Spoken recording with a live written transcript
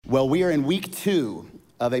Well, we are in week 2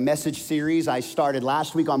 of a message series I started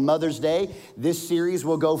last week on Mother's Day. This series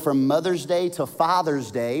will go from Mother's Day to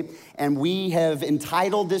Father's Day, and we have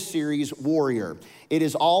entitled this series Warrior. It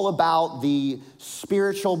is all about the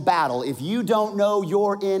spiritual battle. If you don't know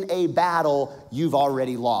you're in a battle, you've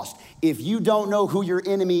already lost. If you don't know who your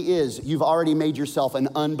enemy is, you've already made yourself an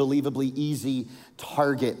unbelievably easy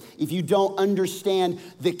target. If you don't understand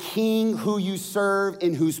the King who you serve,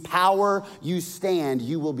 in whose power you stand,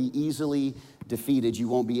 you will be easily defeated. You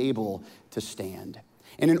won't be able to stand.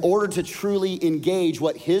 And in order to truly engage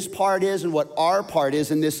what his part is and what our part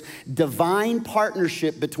is in this divine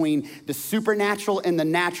partnership between the supernatural and the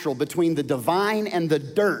natural, between the divine and the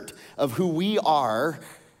dirt of who we are,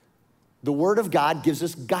 the Word of God gives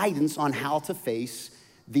us guidance on how to face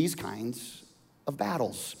these kinds of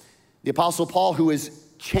battles. The Apostle Paul, who is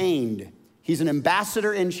chained, he's an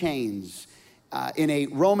ambassador in chains in a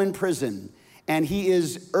Roman prison. And he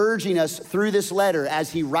is urging us through this letter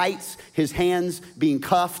as he writes, his hands being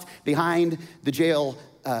cuffed behind the jail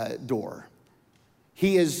door.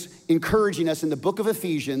 He is encouraging us in the book of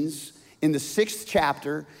Ephesians, in the 6th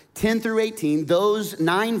chapter, 10 through 18, those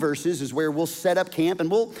 9 verses is where we'll set up camp,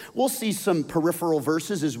 and we'll see some peripheral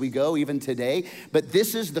verses as we go, even today. But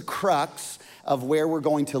this is the crux of where we're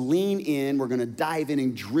going to lean in. We're going to dive in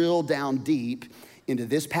and drill down deep into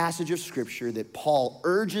this passage of scripture that Paul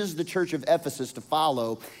urges the church of Ephesus to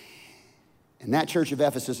follow. And that church of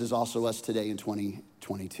Ephesus is also us today in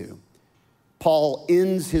 2022. Paul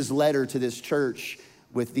ends his letter to this church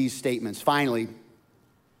with these statements. Finally,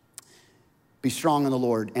 be strong in the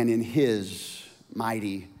Lord and in his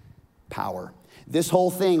mighty power. This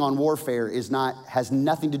whole thing on warfare has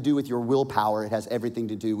nothing to do with your willpower. It has everything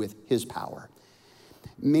to do with his power.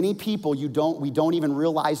 Many people, we don't even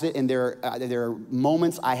realize it, and there are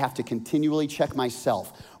moments I have to continually check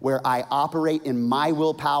myself where I operate in my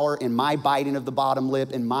willpower, in my biting of the bottom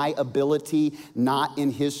lip, in my ability, not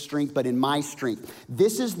in his strength, but in my strength.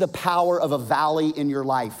 This is the power of a valley in your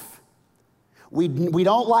life. We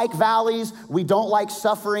don't like valleys, we don't like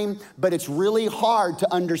suffering, but it's really hard to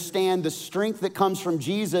understand the strength that comes from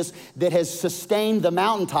Jesus that has sustained the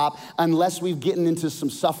mountaintop unless we've gotten into some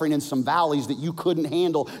suffering and some valleys that you couldn't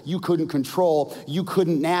handle, you couldn't control, you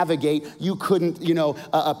couldn't navigate, you couldn't,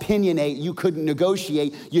 opinionate, you couldn't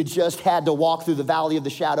negotiate. You just had to walk through the valley of the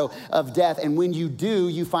shadow of death. And when you do,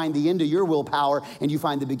 you find the end of your willpower and you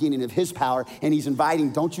find the beginning of his power. And he's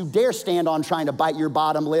inviting, don't you dare stand on trying to bite your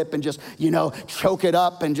bottom lip and just, choke it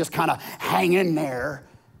up and just kind of hang in there.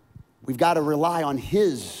 We've got to rely on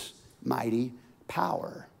his mighty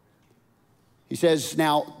power. He says,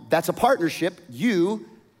 now that's a partnership. You,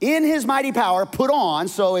 in his mighty power, put on,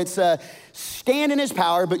 so it's a stand in his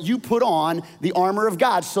power, but you put on the armor of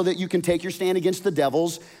God so that you can take your stand against the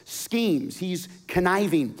devil's schemes. He's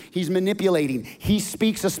conniving, he's manipulating, he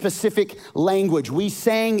speaks a specific language. We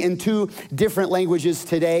sang in 2 different languages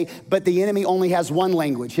today, but the enemy only has one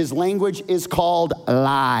language. His language is called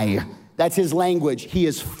lie. That's his language. He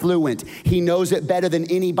is fluent. He knows it better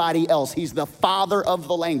than anybody else. He's the father of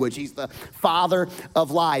the language. He's the father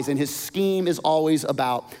of lies, and his scheme is always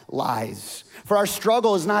about lies. For our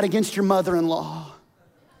struggle is not against your mother-in-law.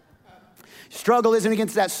 Struggle isn't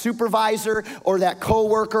against that supervisor or that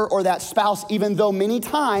coworker or that spouse, even though many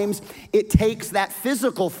times it takes that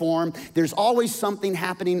physical form. There's always something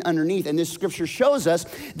happening underneath. And this scripture shows us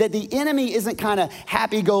that the enemy isn't kind of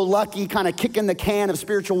happy-go-lucky, kind of kicking the can of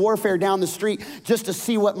spiritual warfare down the street just to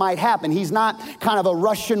see what might happen. He's not kind of a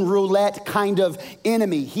Russian roulette kind of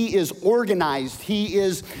enemy. He is organized. He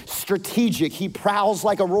is strategic. He prowls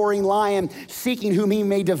like a roaring lion, seeking whom he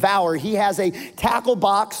may devour. He has a tackle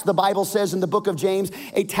box, the Bible says in the book of James,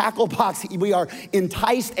 a tackle box. We are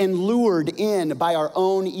enticed and lured in by our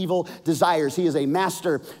own evil desires. He is a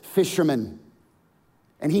master fisherman,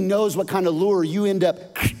 and he knows what kind of lure you end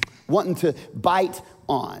up wanting to bite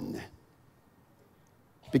on.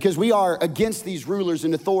 Because we are against these rulers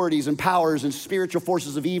and authorities and powers and spiritual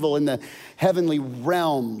forces of evil in the heavenly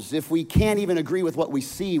realms. If we can't even agree with what we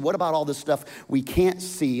see, what about all this stuff we can't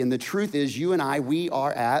see? And the truth is, you and I, we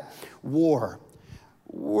are at war.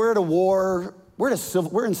 We're at a war. We're in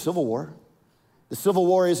civil war. The Civil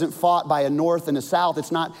War isn't fought by a North and a South.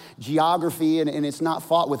 It's not geography, and it's not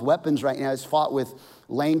fought with weapons right now. It's fought with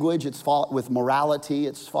language. It's fought with morality.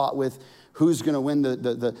 It's fought with who's going to win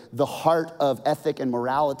the heart of ethic and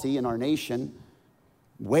morality in our nation.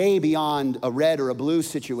 Way beyond a red or a blue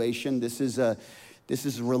situation. This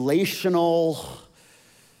is relational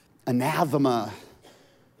anathema.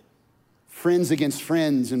 Friends against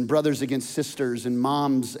friends, and brothers against sisters, and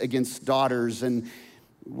moms against daughters, and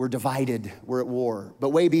We're divided, we're at war. But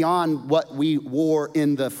way beyond what we war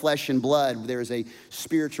in the flesh and blood, there is a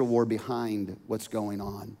spiritual war behind what's going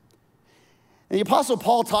on. And the Apostle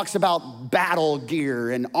Paul talks about battle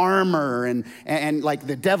gear and armor and like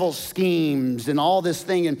the devil's schemes and all this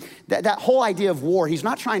thing. And that whole idea of war, he's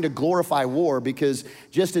not trying to glorify war, because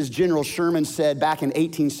just as General Sherman said back in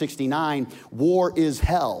 1869, war is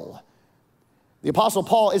hell. The Apostle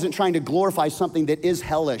Paul isn't trying to glorify something that is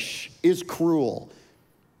hellish, is cruel.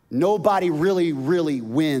 Nobody really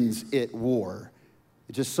wins at war.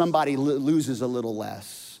 It's just somebody loses a little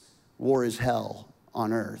less. War is hell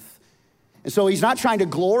on earth. And so he's not trying to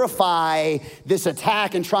glorify this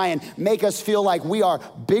attack and try and make us feel like we are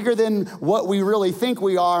bigger than what we really think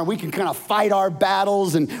we are, and we can kind of fight our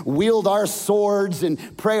battles and wield our swords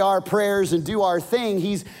and pray our prayers and do our thing.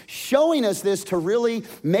 He's showing us this to really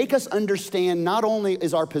make us understand not only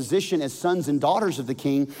is our position as sons and daughters of the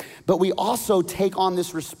King, but we also take on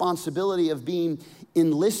this responsibility of being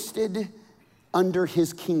enlisted under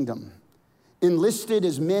his kingdom, enlisted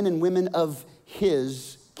as men and women of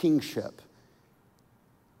his kingship.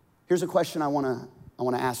 Here's a question I want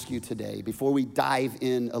to ask you today before we dive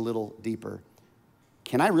in a little deeper.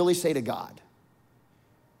 Can I really say to God,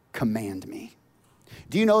 command me?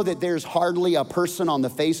 Do you know that there's hardly a person on the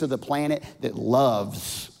face of the planet that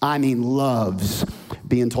loves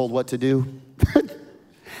being told what to do?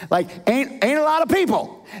 Like, ain't a lot of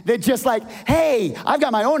people that just like, hey, I've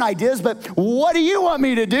got my own ideas, but what do you want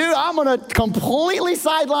me to do? I'm gonna completely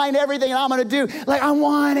sideline everything and I'm gonna do, like, I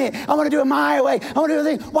want it. I wanna do it my way. I wanna do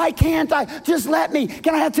the thing. Why can't I? Just let me.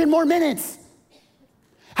 Can I have 10 more minutes?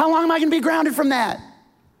 How long am I gonna be grounded from that?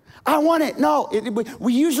 I want it. No,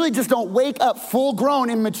 we usually just don't wake up full grown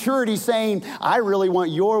in maturity saying, I really want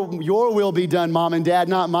your will be done, mom and dad,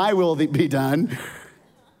 not my will be done.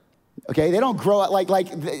 Okay, they don't grow up like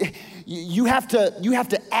you have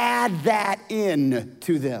to add that in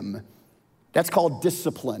to them. That's called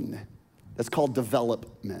discipline. That's called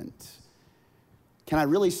development. Can I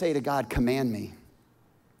really say to God, command me?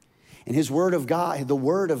 And his word of God, the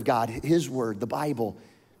word of God, his word, the Bible,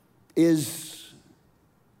 is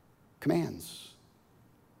commands.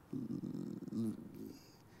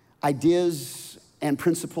 Ideas and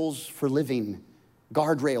principles for living,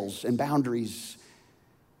 guardrails and boundaries.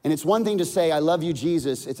 And it's one thing to say, I love you,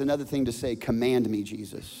 Jesus. It's another thing to say, command me,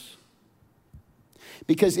 Jesus.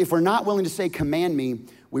 Because if we're not willing to say, command me,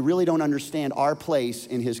 we really don't understand our place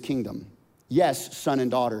in his kingdom. Yes, son and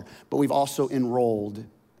daughter, but we've also enrolled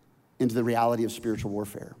into the reality of spiritual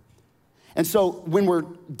warfare. And so when we're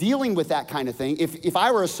dealing with that kind of thing, if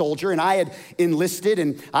I were a soldier and I had enlisted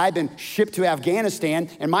and I had been shipped to Afghanistan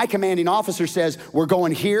and my commanding officer says, we're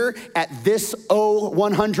going here at this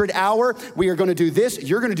 100 hour, we are gonna do this,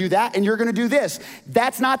 you're gonna do that, and you're gonna do this.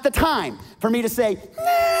 That's not the time for me to say,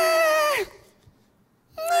 nah.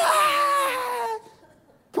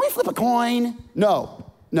 Can we flip a coin? No.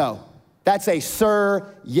 That's a sir,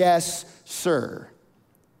 yes, sir.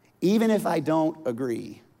 Even if I don't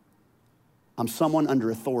agree, I'm someone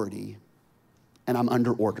under authority and I'm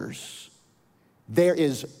under orders. There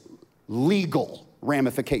is legal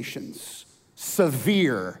ramifications,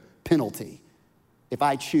 severe penalty if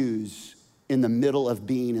I choose in the middle of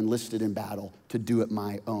being enlisted in battle to do it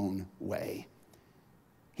my own way.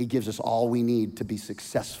 He gives us all we need to be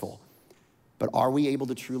successful. But are we able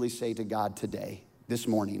to truly say to God today, this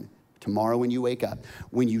morning, tomorrow when you wake up,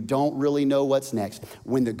 when you don't really know what's next,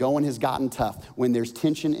 when the going has gotten tough, when there's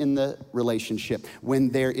tension in the relationship, when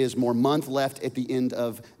there is more month left at the end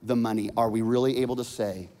of the money, are we really able to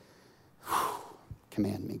say,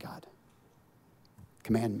 command me, God.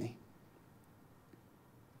 Command me.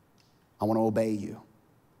 I want to obey you.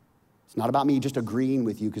 It's not about me just agreeing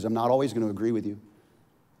with you, because I'm not always going to agree with you.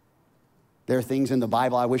 There are things in the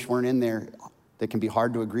Bible I wish weren't in there that can be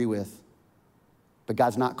hard to agree with. But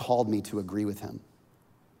God's not called me to agree with him.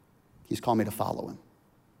 He's called me to follow him.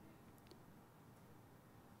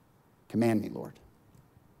 Command me, Lord.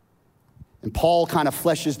 And Paul kind of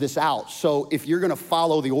fleshes this out. So if you're gonna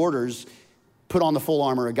follow the orders, put on the full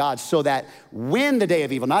armor of God so that when the day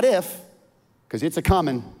of evil, not if, because it's a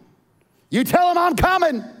coming, you tell him I'm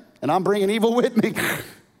coming and I'm bringing evil with me.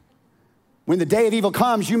 When the day of evil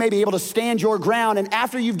comes, you may be able to stand your ground. And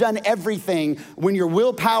after you've done everything, when your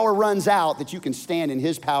willpower runs out, that you can stand in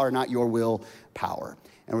his power, not your willpower.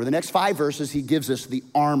 And over the next 5 verses, he gives us the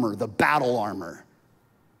armor, the battle armor.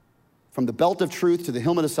 from the belt of truth to the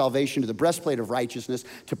helmet of salvation to the breastplate of righteousness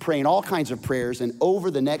to praying all kinds of prayers. And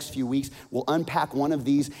over the next few weeks, we'll unpack one of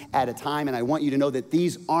these at a time. And I want you to know that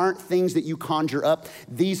these aren't things that you conjure up.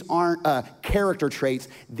 These aren't character traits.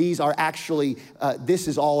 These are actually, this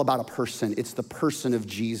is all about a person. It's the person of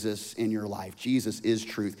Jesus in your life. Jesus is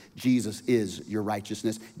truth. Jesus is your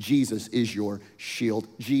righteousness. Jesus is your shield.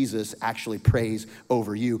 Jesus actually prays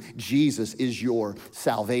over you. Jesus is your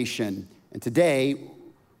salvation. And today,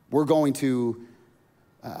 we're going to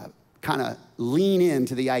kind of lean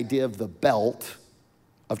into the idea of the belt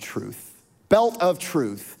of truth. Belt of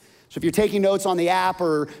truth. So if you're taking notes on the app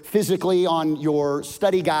or physically on your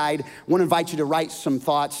study guide, I want to invite you to write some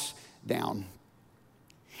thoughts down.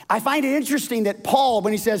 I find it interesting that Paul,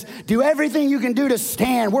 when he says, do everything you can do to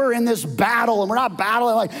stand, we're in this battle and we're not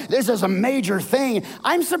battling like this is a major thing.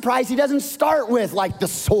 I'm surprised he doesn't start with like the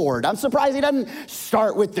sword. I'm surprised he doesn't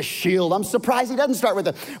start with the shield. I'm surprised he doesn't start with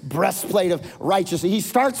the breastplate of righteousness. He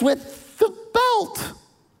starts with the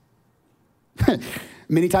belt.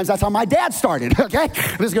 Many times that's how my dad started, okay?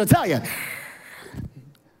 I'm just gonna tell you.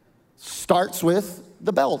 Starts with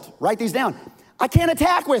the belt. Write these down. I can't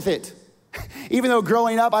attack with it. Even though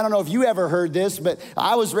growing up, I don't know if you ever heard this, but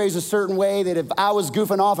I was raised a certain way that if I was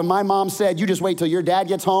goofing off and my mom said, you just wait till your dad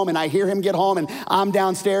gets home and I hear him get home and I'm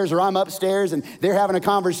downstairs or I'm upstairs and they're having a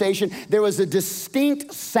conversation, there was a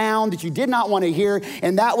distinct sound that you did not want to hear,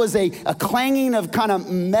 and that was a clanging of kind of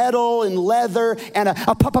metal and leather and a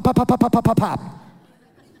pop, pop, pop, pop, pop, pop, pop, pop.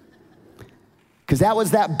 Because that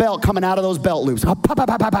was that belt coming out of those belt loops. Pop, pop, pop,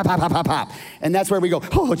 pop, pop, pop, pop, pop. And that's where we go,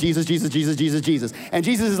 oh, Jesus, Jesus, Jesus, Jesus, Jesus. And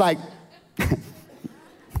Jesus is like,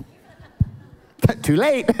 too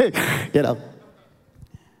late, you know.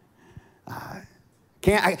 I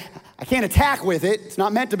can't attack with it. It's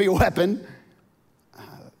not meant to be a weapon.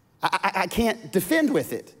 I can't defend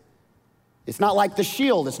with it. It's not like the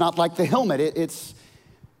shield. It's not like the helmet. It's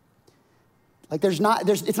like it's not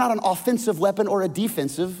an offensive weapon or a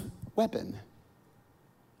defensive weapon.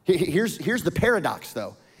 Here's the paradox,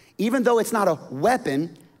 though. Even though it's not a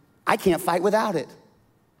weapon, I can't fight without it.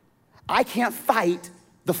 I can't fight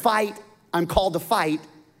the fight I'm called to fight,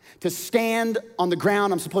 to stand on the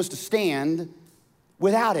ground I'm supposed to stand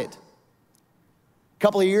without it. A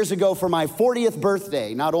couple of years ago for my 40th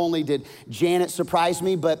birthday, not only did Janet surprise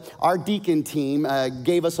me, but our deacon team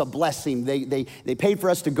gave us a blessing. They paid for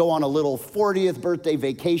us to go on a little 40th birthday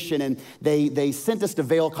vacation, and they sent us to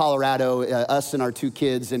Vail, Colorado, us and our two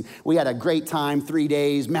kids, and we had a great time, 3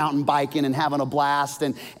 days, mountain biking and having a blast.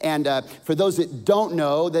 And for those that don't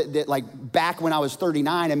know, that like back when I was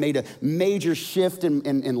 39, I made a major shift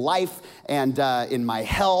in life and in my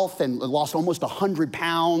health, and lost almost 100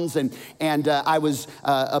 pounds, and I was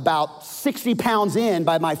about 60 pounds in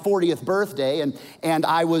by my 40th birthday, and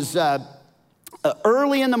I was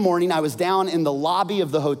early in the morning. I was down in the lobby of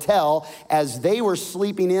the hotel as they were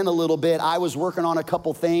sleeping in a little bit. I was working on a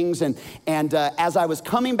couple things, and as I was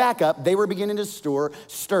coming back up, they were beginning to stir.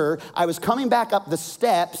 I was coming back up the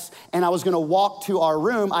steps, and I was going to walk to our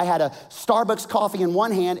room. I had a Starbucks coffee in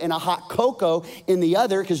one hand and a hot cocoa in the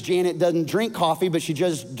other, because Janet doesn't drink coffee, but she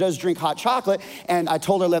just does drink hot chocolate. And I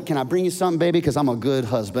told her, can I bring you something, baby? Because I'm a good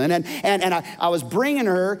husband. And I was bringing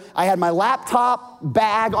her. I had my laptop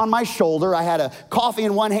bag on my shoulder. I had a coffee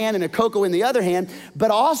in one hand and a cocoa in the other hand, but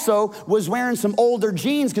also was wearing some older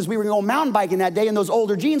jeans because we were going mountain biking that day, and those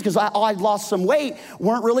older jeans, because I'd lost some weight,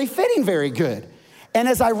 weren't really fitting very good. And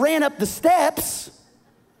as I ran up the steps,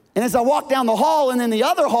 and as I walked down the hall, and then the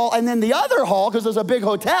other hall, and then the other hall, because there's a big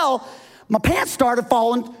hotel, my pants started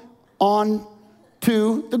falling on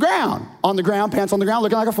to the ground. On the ground, pants on the ground,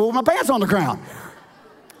 looking like a fool with my pants on the ground.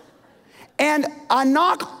 And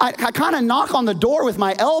I kind of knock on the door with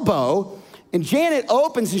my elbow, and Janet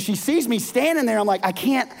opens, and she sees me standing there. I'm like,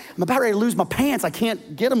 I'm about ready to lose my pants. I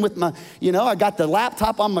can't get them with my, I got the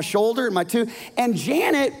laptop on my shoulder and my two. And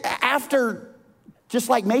Janet, after just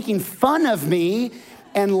like making fun of me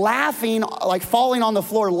and laughing, like falling on the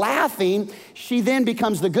floor laughing, she then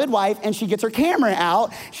becomes the good wife, and she gets her camera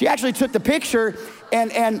out. She actually took the picture,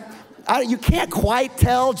 and you can't quite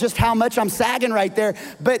tell just how much I'm sagging right there.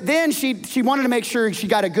 But then she wanted to make sure she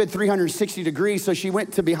got a good 360 degrees, so she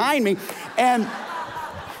went to behind me and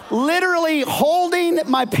literally holding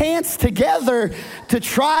my pants together to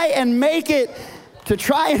try and make it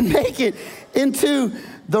into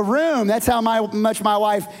the room. That's how much my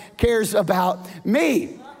wife cares about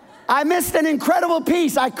me. I missed an incredible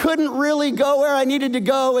piece. I couldn't really go where I needed to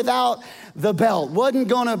go without the belt. Wasn't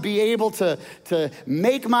gonna be able to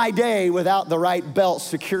make my day without the right belt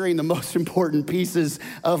securing the most important pieces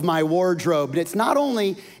of my wardrobe. And it's not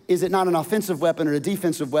only is it not an offensive weapon or a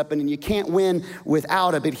defensive weapon, and you can't win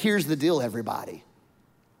without it, but here's the deal, everybody.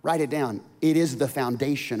 Write it down. It is the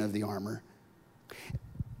foundation of the armor.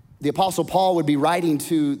 The Apostle Paul would be writing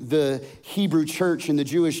to the Hebrew church and the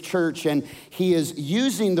Jewish church, and he is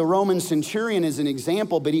using the Roman centurion as an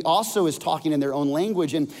example, but he also is talking in their own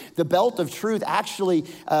language. And the belt of truth, actually,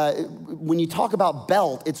 when you talk about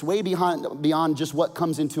belt, it's way beyond just what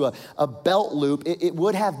comes into a belt loop. It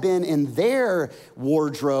would have been in their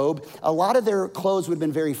wardrobe. A lot of their clothes would have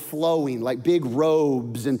been very flowing, like big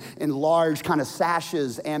robes and large kind of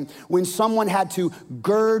sashes. And when someone had to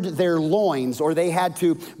gird their loins, or they had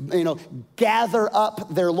to gather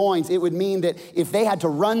up their loins, it would mean that if they had to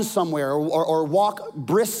run somewhere or walk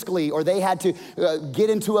briskly, or they had to get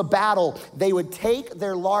into a battle, they would take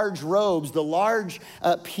their large robes, the large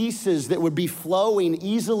pieces that would be flowing,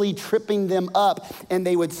 easily tripping them up, and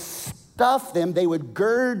they would stuff them, they would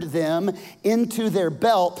gird them into their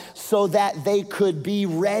belt so that they could be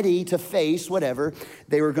ready to face whatever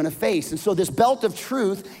they were gonna face. And so this belt of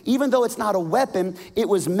truth, even though it's not a weapon, it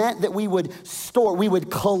was meant that we would store, we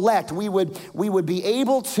would collect, we would be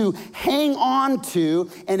able to hang on to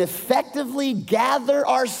and effectively gather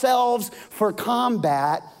ourselves for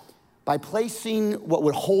combat by placing what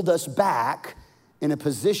would hold us back in a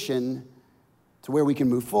position to where we can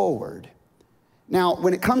move forward. Now,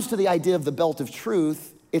 when it comes to the idea of the belt of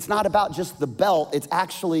truth, it's not about just the belt, it's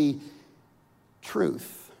actually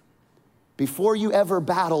truth. Before you ever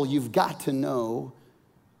battle, you've got to know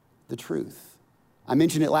the truth. I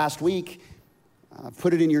mentioned it last week.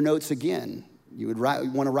 Put it in your notes again. You would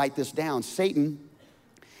want to write this down. Satan,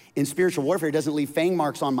 in spiritual warfare, doesn't leave fang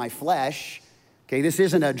marks on my flesh. Okay, this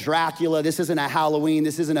isn't a Dracula, this isn't a Halloween,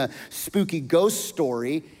 this isn't a spooky ghost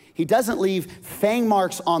story. He doesn't leave fang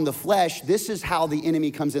marks on the flesh. This is how the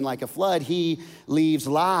enemy comes in like a flood. He leaves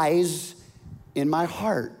lies in my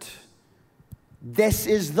heart. This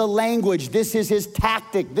is the language. This is his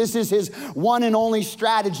tactic. This is his one and only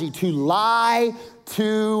strategy, to lie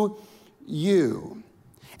to you.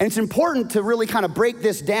 And it's important to really kind of break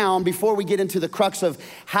this down before we get into the crux of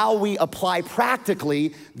how we apply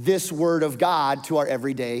practically this word of God to our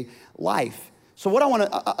everyday life. So what I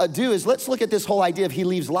want to do is let's look at this whole idea of he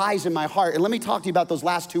leaves lies in my heart. And let me talk to you about those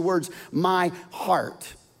last two words, my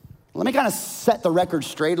heart. Let me kind of set the record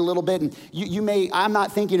straight a little bit. And I'm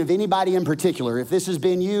not thinking of anybody in particular. If this has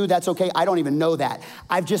been you, that's okay. I don't even know that.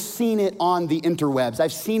 I've just seen it on the interwebs.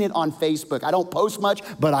 I've seen it on Facebook. I don't post much,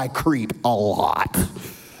 but I creep a lot.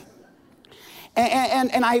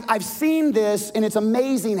 And I've seen this, and it's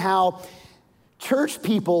amazing how church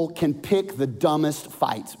people can pick the dumbest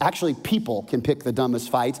fights. Actually, people can pick the dumbest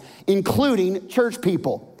fights, including church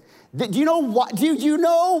people. Do you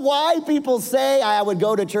know why people say I would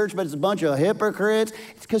go to church, but it's a bunch of hypocrites?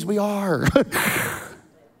 It's because we are.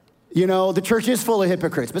 The church is full of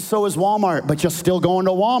hypocrites, but so is Walmart, but you're still going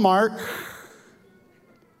to Walmart.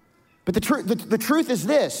 But the truth is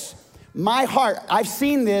this. My heart, I've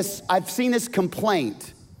seen this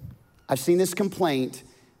complaint. I've seen this complaint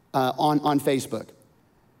on Facebook.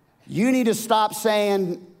 You need to stop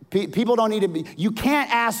saying, people don't need to be, you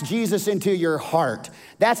can't ask Jesus into your heart.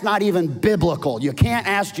 That's not even biblical. You can't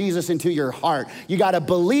ask Jesus into your heart. You got to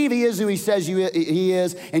believe he is who he says he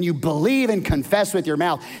is, and you believe and confess with your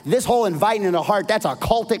mouth. This whole inviting in the heart, that's a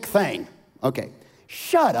cultic thing. Okay,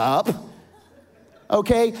 shut up.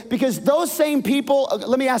 Okay, because those same people,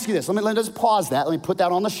 let me ask you this. Let's pause that. Let me put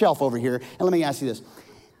that on the shelf over here, and let me ask you this.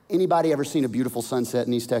 Anybody ever seen a beautiful sunset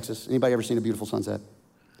in East Texas? Anybody ever seen a beautiful sunset?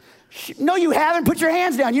 No, you haven't. Put your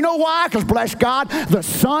hands down. You know why? Because bless God, the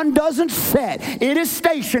sun doesn't set. It is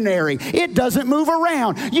stationary. It doesn't move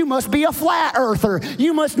around. You must be a flat earther.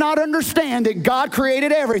 You must not understand that God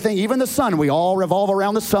created everything, even the sun. We all revolve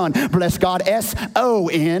around the sun. Bless God,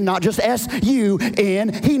 S-O-N, not just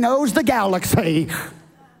S-U-N. He knows the galaxy.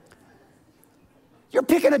 You're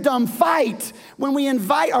picking a dumb fight. When we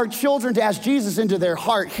invite our children to ask Jesus into their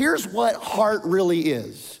heart, here's what heart really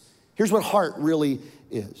is. Here's what heart really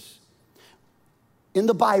is. In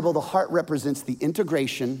the Bible, the heart represents the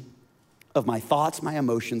integration of my thoughts, my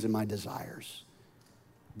emotions, and my desires.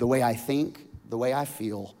 The way I think, the way I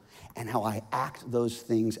feel, and how I act those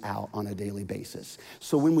things out on a daily basis.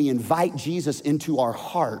 So when we invite Jesus into our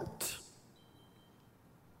heart,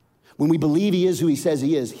 when we believe he is who he says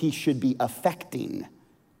he is, he should be affecting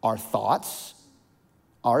our thoughts,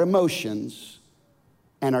 our emotions,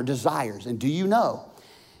 and our desires. And do you know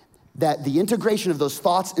that the integration of those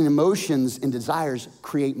thoughts and emotions and desires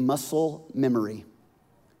create muscle memory?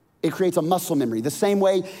 It creates a muscle memory. The same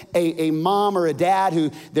way a mom or a dad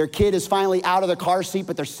who their kid is finally out of the car seat,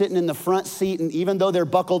 but they're sitting in the front seat, and even though they're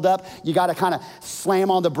buckled up, you gotta kind of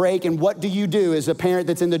slam on the brake. And what do you do as a parent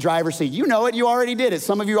that's in the driver's seat? You know it, you already did it.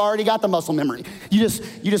 Some of you already got the muscle memory. You just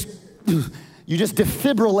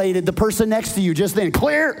defibrillated the person next to you just then.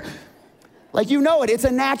 Clear. Like you know it, it's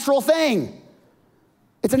a natural thing.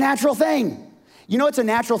 It's a natural thing. You know it's a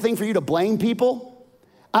natural thing for you to blame people?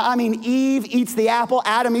 I mean, Eve eats the apple,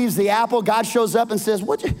 Adam eats the apple, God shows up and says,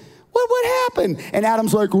 what happened? And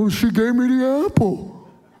Adam's like, well, she gave me the apple.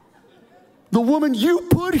 The woman you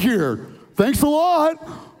put here, thanks a lot.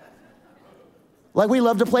 Like we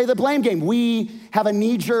love to play the blame game. We have a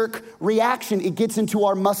knee-jerk reaction. It gets into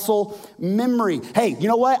our muscle memory. Hey, you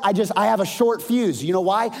know what? I have a short fuse. You know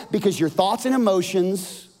why? Because your thoughts and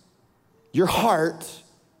emotions, your heart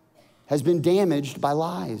has been damaged by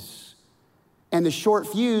lies. And the short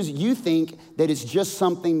fuse, you think that it's just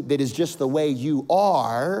something that is just the way you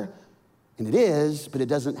are, and it is, but it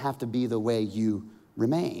doesn't have to be the way you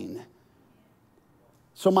remain.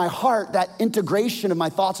 So my heart, that integration of my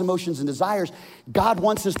thoughts, emotions, and desires, God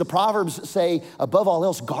wants us, the Proverbs say, above all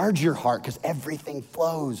else, guard your heart, because everything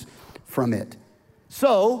flows from it.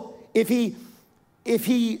 So if he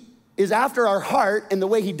is after our heart, and the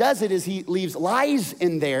way he does it is he leaves lies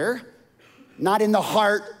in there, not in the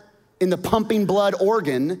heart, in the pumping blood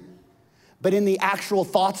organ, but in the actual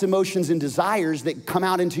thoughts, emotions, and desires that come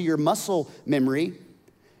out into your muscle memory.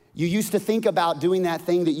 You used to think about doing that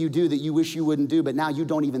thing that you do that you wish you wouldn't do, but now you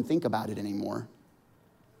don't even think about it anymore.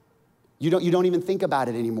 You don't even think about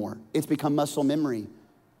it anymore. It's become muscle memory.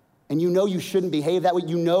 And you know you shouldn't behave that way.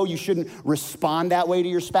 You know you shouldn't respond that way to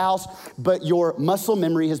your spouse, but your muscle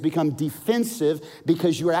memory has become defensive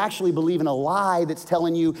because you are actually believing a lie that's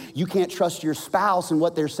telling you you can't trust your spouse and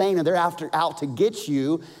what they're saying, and they're out to get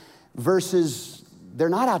you, versus they're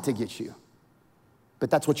not out to get you. But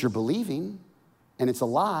that's what you're believing, and it's a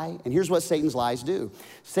lie. And here's what Satan's lies do.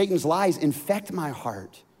 Satan's lies infect my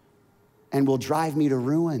heart and will drive me to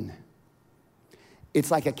ruin. It's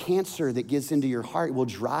like a cancer that gets into your heart. It will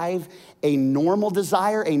drive a normal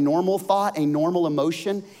desire, a normal thought, a normal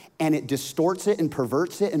emotion, and it distorts it and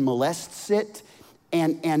perverts it and molests it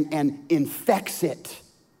and infects it.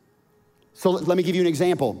 So let me give you an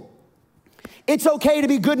example. It's okay to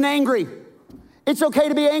be good and angry. It's okay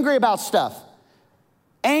to be angry about stuff.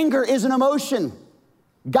 Anger is an emotion.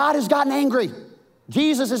 God has gotten angry.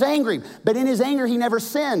 Jesus is angry, but in his anger, he never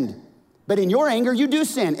sinned. But in your anger, you do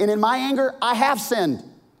sin. And in my anger, I have sinned.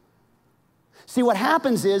 See, what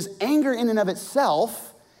happens is anger in and of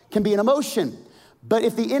itself can be an emotion. But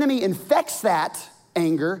if the enemy infects that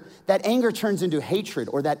anger turns into hatred,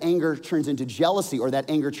 or that anger turns into jealousy, or that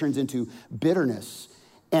anger turns into bitterness.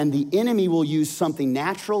 And the enemy will use something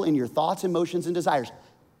natural in your thoughts, emotions, and desires.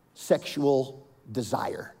 Sexual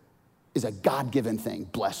desire is a God-given thing.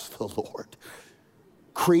 Bless the Lord.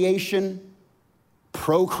 Creation,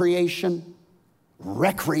 procreation,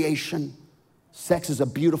 recreation. Sex is a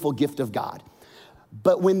beautiful gift of God.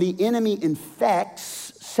 But when the enemy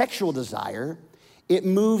infects sexual desire, it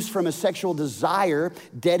moves from a sexual desire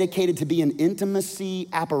dedicated to be an intimacy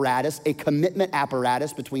apparatus, a commitment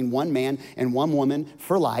apparatus between one man and one woman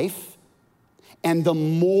for life. And the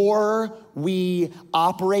more we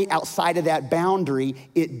operate outside of that boundary,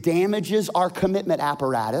 it damages our commitment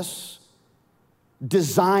apparatus,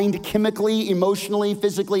 designed chemically, emotionally,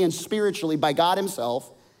 physically, and spiritually by God himself.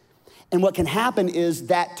 And what can happen is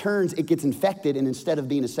it gets infected, and instead of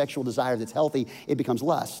being a sexual desire that's healthy, it becomes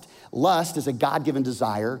lust. Lust is a God-given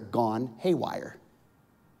desire gone haywire.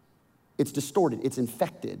 It's distorted, it's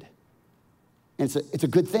infected. And it's a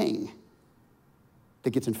good thing that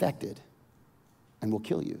gets infected and will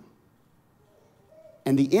kill you.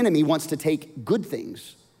 And the enemy wants to take good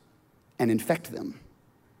things and infect them.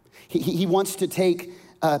 He wants to take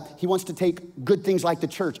good things like the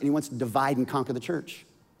church, and he wants to divide and conquer the church.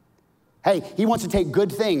 Hey, he wants to take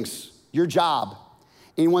good things, your job,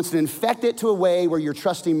 and he wants to infect it to a way where you're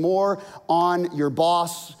trusting more on your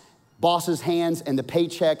boss's hands and the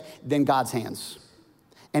paycheck than God's hands.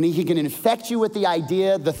 And he can infect you with the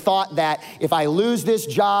idea, the thought that if I lose this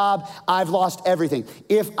job, I've lost everything.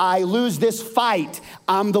 If I lose this fight,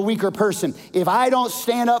 I'm the weaker person. If I don't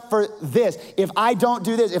stand up for this, if I don't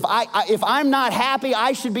do this, if I'm not happy,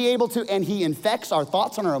 I should be able to. And he infects our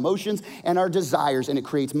thoughts and our emotions and our desires, and it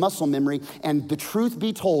creates muscle memory. And the truth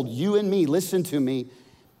be told, you and me, listen to me,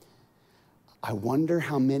 I wonder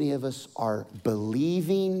how many of us are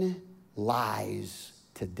believing lies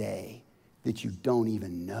today that you don't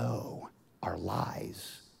even know are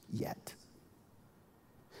lies yet.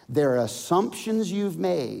 There are assumptions you've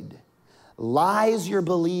made, lies you're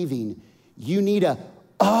believing, you need a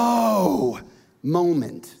oh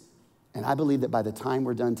moment. And I believe that by the time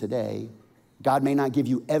we're done today, God may not give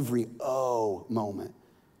you every oh moment,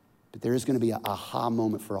 but there is going to be an aha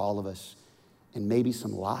moment for all of us. And maybe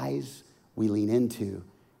some lies we lean into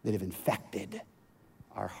that have infected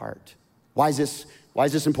our heart. Why is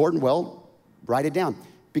this important? Well, write it down.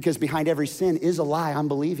 Because behind every sin is a lie I'm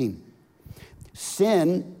believing.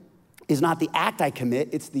 Sin is not the act I commit,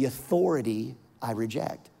 it's the authority I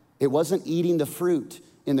reject. It wasn't eating the fruit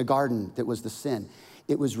in the garden that was the sin.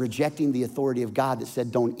 It was rejecting the authority of God that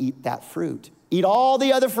said, don't eat that fruit. Eat all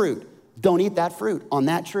the other fruit. Don't eat that fruit on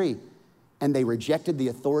that tree. And they rejected the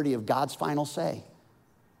authority of God's final say.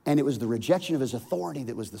 And it was the rejection of his authority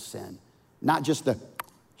that was the sin, not just the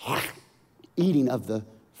eating of the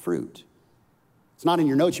fruit. It's not in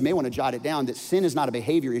your notes. You may want to jot it down that sin is not a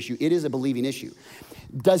behavior issue. It is a believing issue.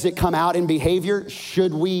 Does it come out in behavior?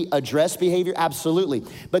 Should we address behavior? Absolutely.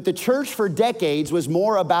 But the church for decades was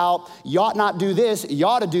more about, you ought not do this, you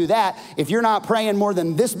ought to do that. If you're not praying more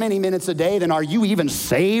than this many minutes a day, then are you even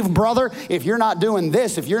saved, brother? If you're not doing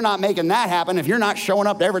this, if you're not making that happen, if you're not showing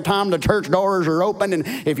up every time the church doors are open, and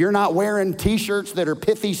if you're not wearing t-shirts that are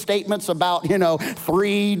pithy statements about,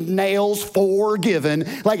 3 nails, 4 given,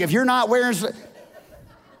 like if you're not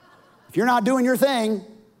doing your thing,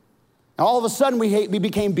 all of a sudden, we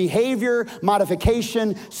became behavior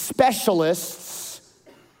modification specialists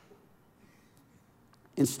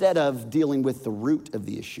instead of dealing with the root of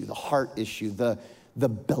the issue, the heart issue, the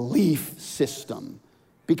belief system.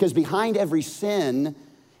 Because behind every sin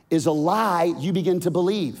is a lie you begin to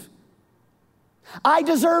believe. I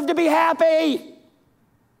deserve to be happy.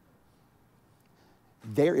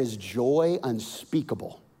 There is joy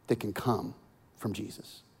unspeakable that can come from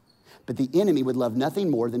Jesus. But the enemy would love nothing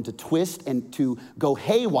more than to twist and to go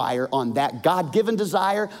haywire on that God-given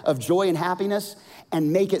desire of joy and happiness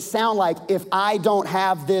and make it sound like if I don't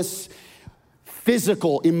have this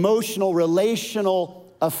physical, emotional,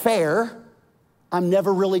 relational affair, I'm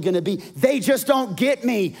never really gonna be. They just don't get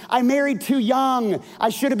me. I married too young. I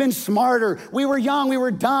should have been smarter. We were young, we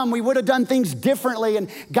were dumb. We would have done things differently. And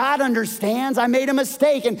God understands I made a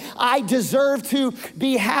mistake and I deserve to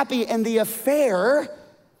be happy. And the affair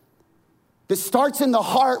that starts in the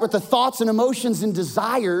heart with the thoughts and emotions and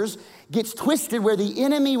desires gets twisted where the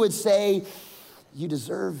enemy would say, you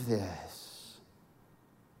deserve this.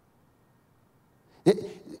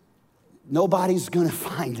 Nobody's gonna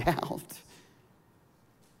find out.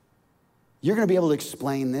 You're gonna be able to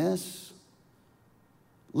explain this.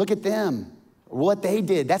 Look at them, what they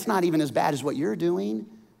did. That's not even as bad as what you're doing,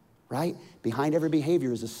 right? Behind every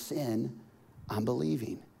behavior is a sin I'm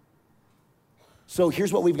believing. So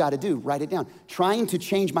here's what we've got to do. Write it down. Trying to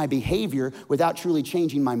change my behavior without truly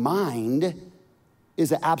changing my mind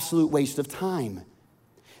is an absolute waste of time.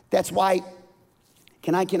 That's why,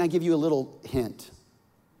 can I give you a little hint?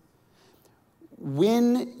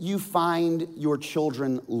 When you find your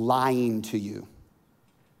children lying to you,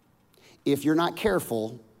 if you're not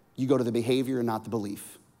careful, you go to the behavior and not the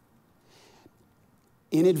belief.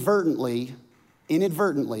 Inadvertently,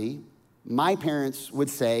 my parents would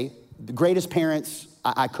say, the greatest parents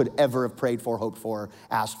I could ever have prayed for, hoped for,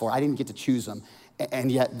 asked for. I didn't get to choose them,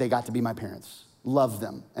 and yet they got to be my parents. Love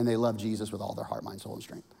them, and they love Jesus with all their heart, mind, soul, and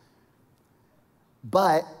strength.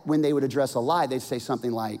 But when they would address a lie, they'd say something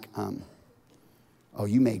like, oh,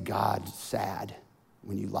 you made God sad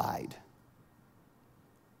when you lied.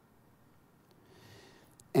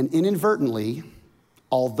 And inadvertently,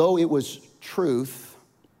 although it was truth,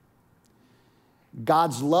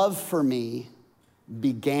 God's love for me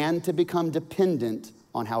began to become dependent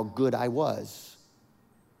on how good I was.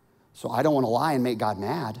 So I don't want to lie and make God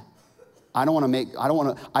mad. I don't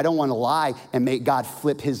want to lie and make God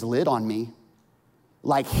flip his lid on me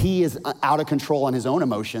like he is out of control on his own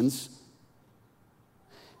emotions.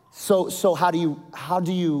 So how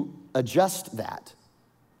do you adjust that?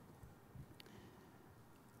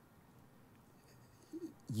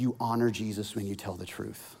 You honor Jesus when you tell the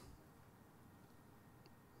truth.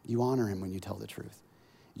 You honor him when you tell the truth.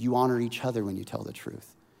 You honor each other when you tell the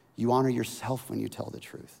truth. You honor yourself when you tell the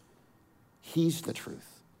truth. He's the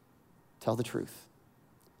truth. Tell the truth.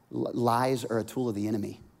 Lies are a tool of the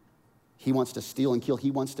enemy. He wants to steal and kill. He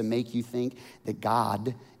wants to make you think that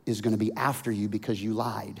God is going to be after you because you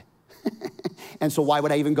lied. And so why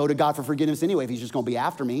would I even go to God for forgiveness anyway if he's just going to be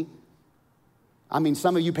after me? I mean,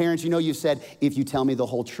 some of you parents, you said, if you tell me the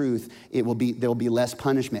whole truth, there will be less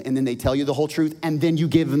punishment. And then they tell you the whole truth, and then you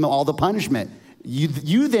give them all the punishment.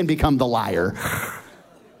 You then become the liar.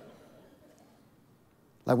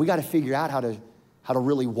 Like, we got to figure out how to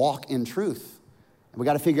really walk in truth. And we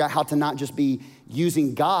got to figure out how to not just be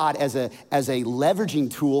using God as a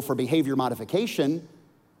leveraging tool for behavior modification,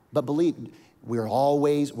 but believe we're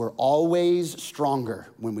always stronger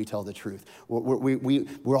when we tell the truth.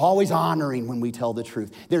 We're always honoring when we tell the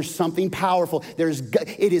truth. There's something powerful.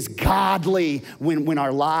 It is godly when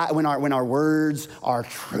our words are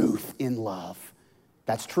truth in love.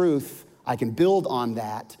 That's truth. I can build on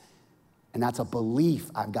that, and that's a belief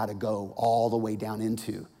I've got to go all the way down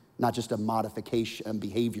into. Not just a modification, a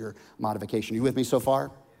behavior modification. Are you with me so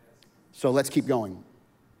far? So let's keep going.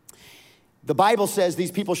 The Bible says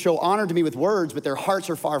these people show honor to me with words, but their hearts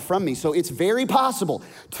are far from me. So it's very possible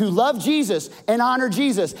to love Jesus and honor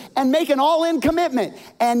Jesus and make an all-in commitment,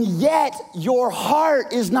 and yet your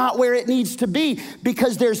heart is not where it needs to be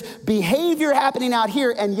because there's behavior happening out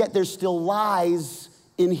here, and yet there's still lies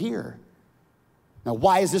in here. Now,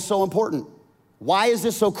 why is this so important? Why is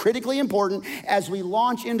this so critically important as we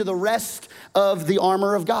launch into the rest of the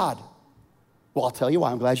armor of God? Well, I'll tell you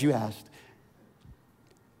why. I'm glad you asked.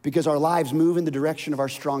 Because our lives move in the direction of our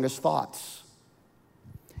strongest thoughts.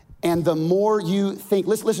 And the more you think,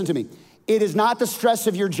 listen to me, it is not the stress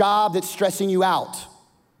of your job that's stressing you out.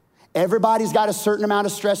 Everybody's got a certain amount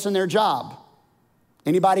of stress in their job.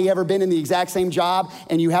 Anybody ever been in the exact same job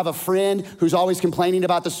and you have a friend who's always complaining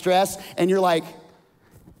about the stress and you're like,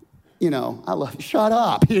 I love you, shut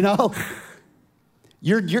up, I'm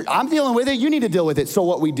dealing with it, you need to deal with it. So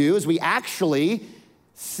what we do is we actually,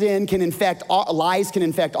 lies can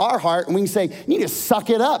infect our heart, and we can say, you need to suck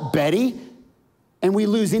it up, Betty. And we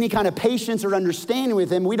lose any kind of patience or understanding with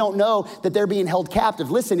them. We don't know that they're being held captive.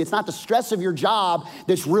 Listen, it's not the stress of your job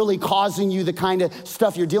that's really causing you the kind of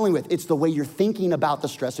stuff you're dealing with. It's the way you're thinking about the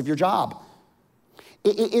stress of your job.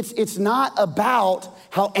 It's not about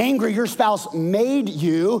how angry your spouse made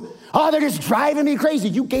you. Oh, they're just driving me crazy.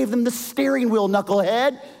 You gave them the steering wheel,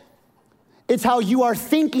 knucklehead. It's how you are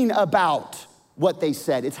thinking about what they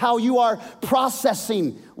said. It's how you are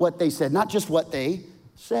processing what they said, not just what they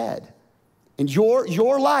said. And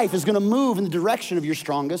your life is going to move in the direction of your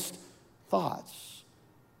strongest thoughts.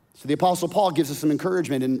 So the Apostle Paul gives us some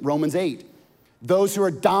encouragement in Romans 8. Those who are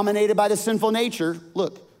dominated by the sinful nature,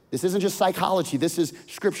 look, this isn't just psychology, this is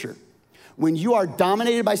scripture. When you are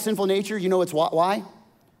dominated by sinful nature, you know it's why?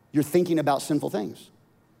 You're thinking about sinful things.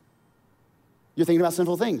 You're thinking about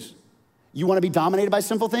sinful things. You want to be dominated by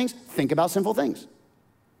sinful things? Think about sinful things.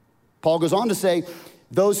 Paul goes on to say,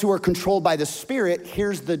 those who are controlled by the Spirit,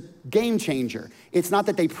 here's the game changer. It's not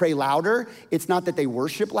that they pray louder. It's not that they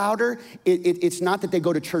worship louder. It's not that they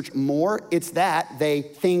go to church more. It's that they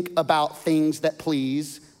think about things that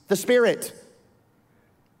please the Spirit.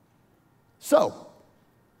 So,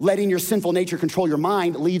 letting your sinful nature control your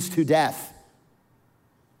mind leads to death.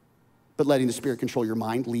 But letting the Spirit control your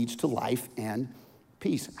mind leads to life and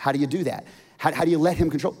peace. How do you do that? How do you let him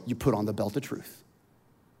control? You put on the belt of truth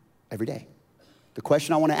every day. The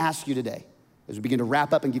question I want to ask you today, as we begin to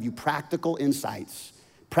wrap up and give you practical insights,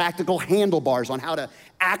 practical handlebars on how to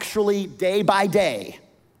actually, day by day,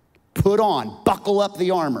 buckle up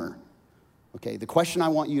the armor. Okay, the question I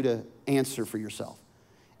want you to answer for yourself.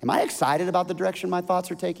 Am I excited about the direction my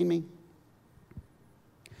thoughts are taking me?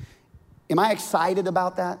 Am I excited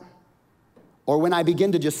about that? Or when I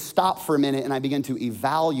begin to just stop for a minute and I begin to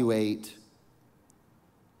evaluate,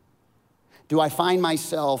 do I find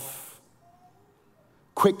myself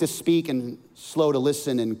quick to speak and slow to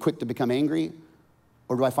listen and quick to become angry?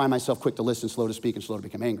 Or do I find myself quick to listen, slow to speak, and slow to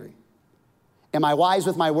become angry? Am I wise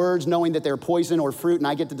with my words, knowing that they're poison or fruit and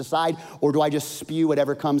I get to decide? Or do I just spew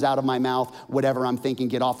whatever comes out of my mouth, whatever I'm thinking,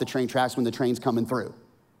 get off the train tracks when the train's coming through?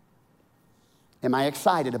 Am I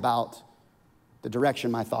excited about the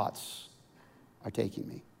direction my thoughts are taking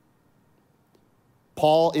me?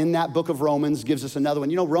 Paul, in that book of Romans, gives us another one.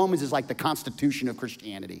 You know, Romans is like the constitution of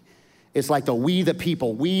Christianity. It's like we the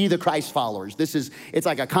people, we the Christ followers. It's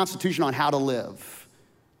like a constitution on how to live.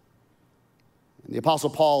 And the Apostle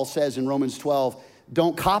Paul says in Romans 12,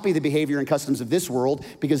 don't copy the behavior and customs of this world,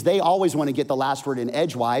 because they always want to get the last word in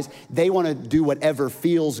edgewise. They want to do whatever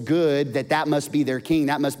feels good, that must be their king,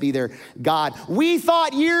 that must be their God. We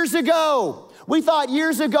thought years ago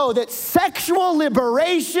that sexual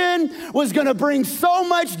liberation was going to bring so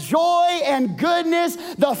much joy and goodness.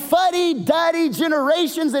 The fuddy-duddy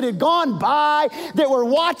generations that had gone by that were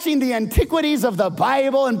watching the antiquities of the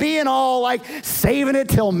Bible and being all like saving it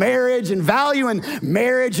till marriage and valuing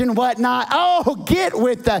marriage and whatnot. Oh, get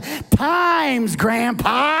with the times,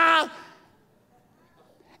 Grandpa.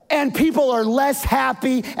 And people are less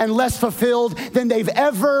happy and less fulfilled than they've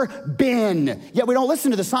ever been. Yet we don't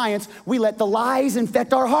listen to the science. We let the lies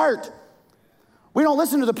infect our heart. We don't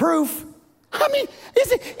listen to the proof. I mean,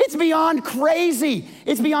 it's beyond crazy.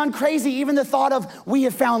 It's beyond crazy. Even the thought of we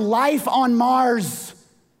have found life on Mars.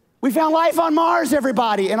 We found life on Mars,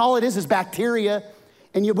 everybody. And all it is bacteria.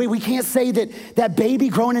 And we can't say that that baby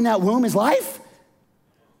growing in that womb is life.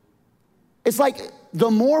 It's like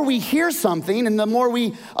the more we hear something and the more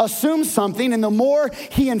we assume something and the more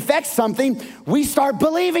he infects something, we start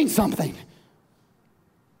believing something.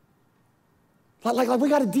 Like we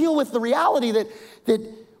got to deal with the reality that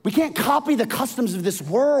we can't copy the customs of this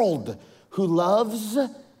world who loves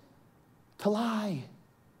to lie.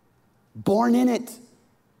 Born in it.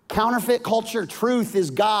 Counterfeit culture. Truth is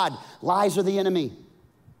God. Lies are the enemy.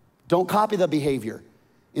 Don't copy the behavior.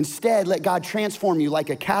 Instead, let God transform you like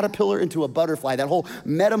a caterpillar into a butterfly. That whole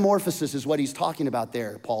metamorphosis is what he's talking about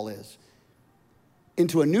there, Paul is.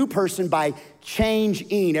 Into a new person by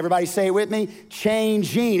changing. Everybody say it with me,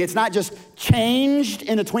 changing. It's not just changed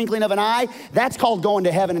in a twinkling of an eye. That's called going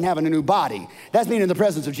to heaven and having a new body. That's being in the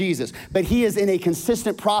presence of Jesus. But he is in a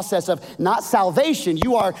consistent process of not salvation.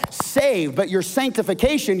 You are saved, but your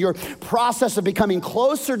sanctification, your process of becoming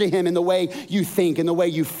closer to him in the way you think, in the way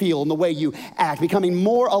you feel, in the way you act, becoming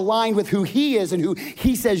more aligned with who he is and who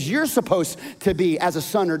he says you're supposed to be as a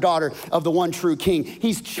son or daughter of the one true king.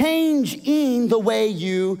 He's changing the way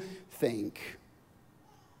you think.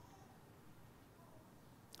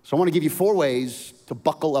 So I want to give you 4 ways to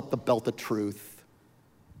buckle up the belt of truth.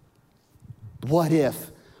 What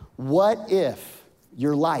if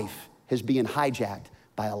your life is being hijacked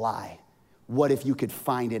by a lie? What if you could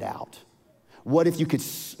find it out? What if you could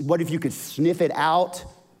sniff it out?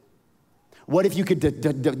 What if you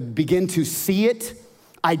could begin to see it,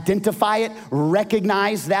 identify it,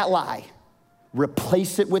 recognize that lie,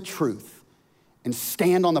 replace it with truth, and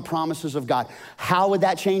stand on the promises of God? How would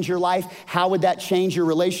that change your life? How would that change your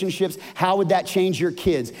relationships? How would that change your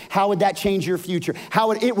kids? How would that change your future?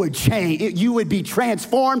 It would change. You would be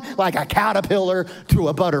transformed like a caterpillar to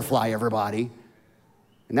a butterfly, everybody.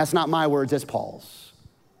 And that's not my words, that's Paul's.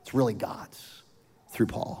 It's really God's through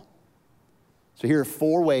Paul. So here are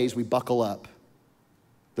 4 ways we buckle up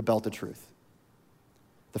the belt of truth.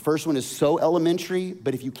 The first one is so elementary,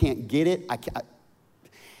 but if you can't get it,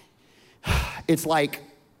 it's like,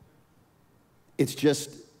 it's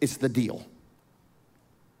the deal.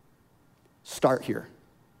 Start here.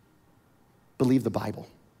 Believe the Bible.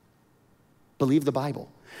 Believe the Bible.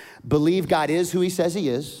 Believe God is who he says he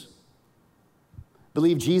is.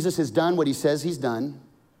 Believe Jesus has done what he says he's done.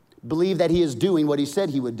 Believe that he is doing what he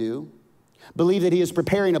said he would do. Believe that he is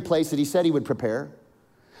preparing a place that he said he would prepare.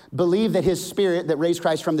 Believe that his spirit that raised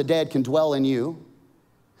Christ from the dead can dwell in you.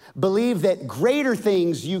 Believe that greater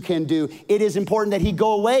things you can do. It is important that he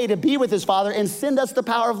go away to be with his Father and send us the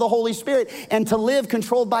power of the Holy Spirit and to live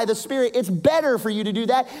controlled by the Spirit. It's better for you to do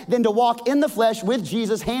that than to walk in the flesh with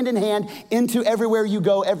Jesus hand in hand into everywhere you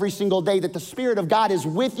go every single day, that the Spirit of God is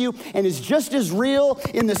with you and is just as real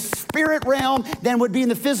in the spirit realm than would be in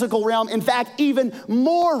the physical realm. In fact, even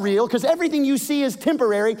more real, because everything you see is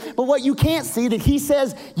temporary, but what you can't see that he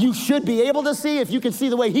says you should be able to see, if you can see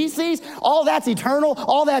the way he sees, all that's eternal,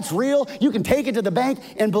 all that's real. You can take it to the bank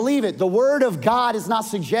and believe it. The word of God is not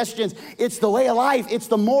suggestions. It's the way of life. It's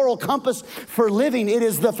the moral compass for living. It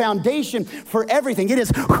is the foundation for everything. It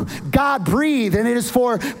is God breathed, and it is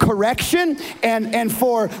for correction and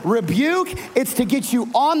for rebuke. It's to get you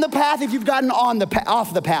on the path if you've gotten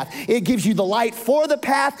off the path. It gives you the light for the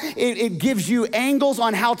path. It gives you angles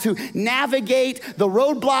on how to navigate the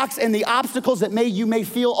roadblocks and the obstacles that you may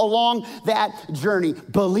feel along that journey.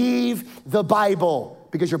 Believe the Bible.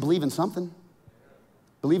 Because you're believing something.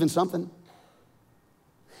 Believe in something.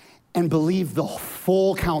 And believe the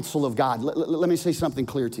full counsel of God. Let me say something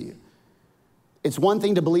clear to you. It's one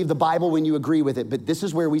thing to believe the Bible when you agree with it, but this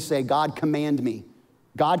is where we say, God, command me.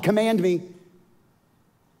 God, command me.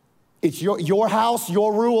 It's your house,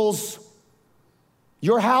 your rules.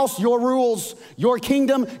 Your house, your rules. Your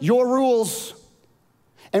kingdom, your rules.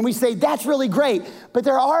 And we say, that's really great, but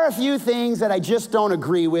there are a few things that I just don't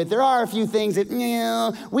agree with. There are a few things that,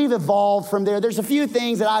 we've evolved from there. There's a few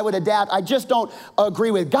things that I would adapt. I just don't agree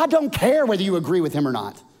with. God don't care whether you agree with him or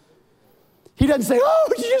not. He doesn't say,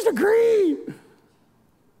 oh, you just agree.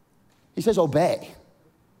 He says, obey.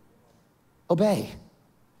 Obey.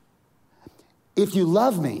 If you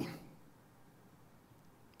love me,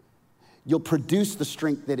 you'll produce the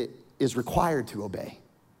strength that it is required to obey.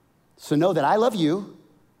 So know that I love you.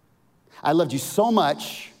 I loved you so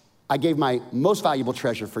much, I gave my most valuable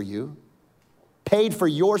treasure for you, paid for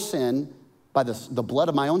your sin by the blood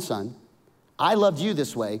of my own son. I loved you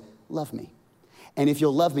this way, love me. And if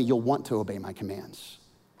you'll love me, you'll want to obey my commands.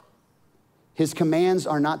 His commands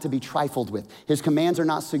are not to be trifled with. His commands are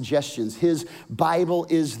not suggestions. His Bible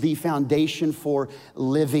is the foundation for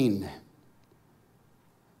living.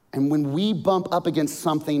 And when we bump up against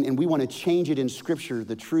something and we want to change it in Scripture,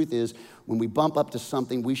 the truth is, when we bump up to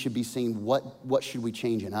something, we should be saying, what should we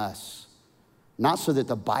change in us? Not so that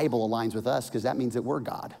the Bible aligns with us, because that means that we're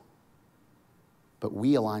God. But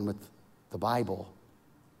we align with the Bible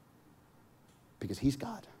because he's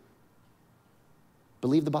God.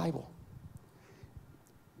 Believe the Bible.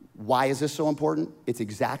 Why is this so important? It's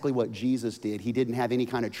exactly what Jesus did. He didn't have any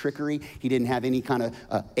kind of trickery. He didn't have any kind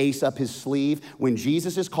of ace up his sleeve. When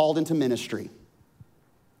Jesus is called into ministry,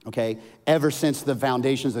 okay, ever since the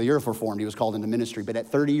foundations of the earth were formed, he was called into ministry. But at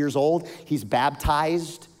 30 years old, he's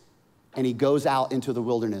baptized and he goes out into the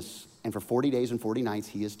wilderness. And for 40 days and 40 nights,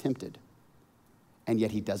 he is tempted. And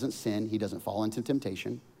yet he doesn't sin. He doesn't fall into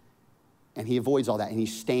temptation. And he avoids all that. And he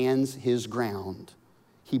stands his ground.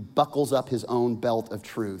 He buckles up his own belt of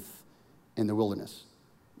truth in the wilderness.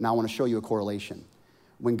 Now I want to show you a correlation.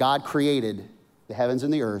 When God created the heavens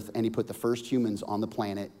and the earth and he put the first humans on the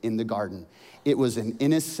planet in the garden, it was an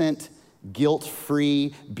innocent,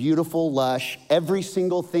 guilt-free, beautiful, lush. Every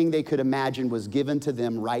single thing they could imagine was given to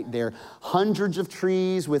them right there. Hundreds of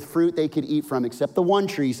trees with fruit they could eat from, except the one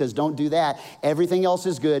tree says, don't do that. Everything else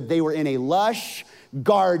is good. They were in a lush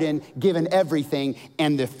garden, given everything,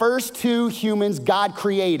 and the first two humans God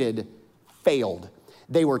created failed.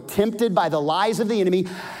 They were tempted by the lies of the enemy.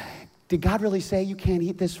 Did God really say you can't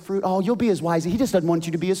eat this fruit? Oh, you'll be as wise. He just doesn't want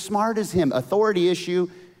you to be as smart as him. Authority issue.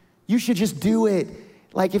 You should just do it.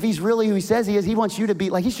 Like if he's really who he says he is, he wants you to be,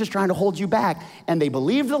 like he's just trying to hold you back. And they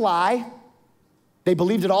believed the lie. They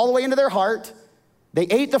believed it all the way into their heart. They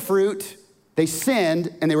ate the fruit. They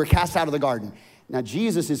sinned, and they were cast out of the garden. Now,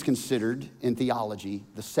 Jesus is considered, in theology,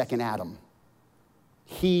 the second Adam.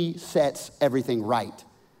 He sets everything right.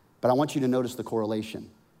 But I want you to notice the correlation.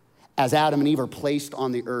 As Adam and Eve are placed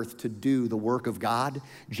on the earth to do the work of God,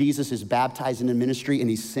 Jesus is baptized into ministry and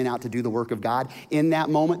he's sent out to do the work of God. In that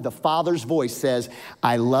moment, the Father's voice says,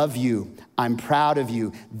 I love you. I'm proud of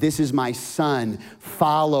you. This is my son.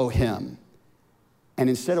 Follow him. And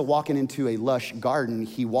instead of walking into a lush garden,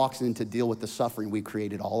 he walks in to deal with the suffering we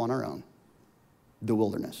created all on our own, the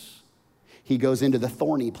wilderness. He goes into the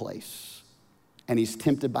thorny place. And he's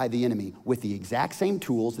tempted by the enemy with the exact same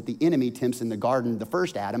tools that the enemy tempts in the garden, the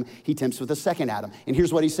first Adam, he tempts with the second Adam. And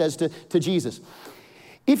here's what he says to Jesus.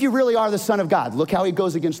 If you really are the Son of God, look how he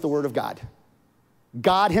goes against the word of God.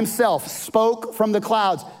 God himself spoke from the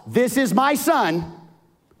clouds. This is my son,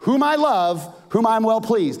 whom I love, whom I'm well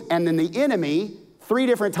pleased. And then the enemy, 3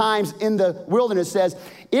 different times in the wilderness says,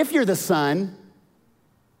 if you're the son,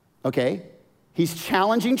 okay, he's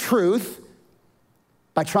challenging truth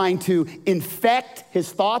by trying to infect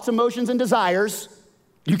his thoughts, emotions, and desires.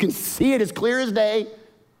 You can see it as clear as day.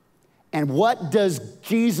 And what does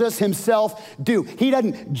Jesus himself do? He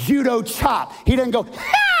doesn't judo chop. He doesn't go,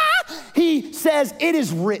 ha! He says, it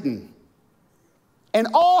is written. And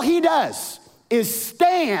all he does is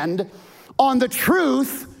stand on the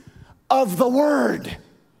truth of the word.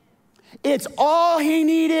 It's all he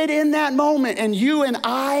needed in that moment. And you and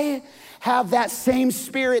I have that same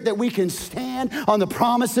spirit that we can stand on the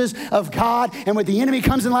promises of God. And when the enemy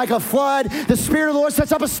comes in like a flood, the Spirit of the Lord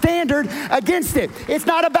sets up a standard against it. It's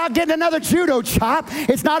not about getting another judo chop.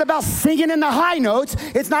 It's not about singing in the high notes.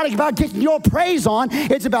 It's not about getting your praise on.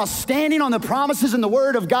 It's about standing on the promises and the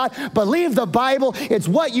word of God. Believe the Bible. It's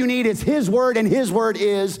what you need. It's his word, and his word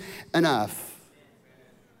is enough.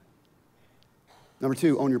 Number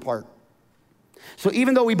 2, own your part. So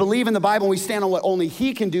even though we believe in the Bible and we stand on what only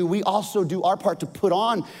he can do, we also do our part to put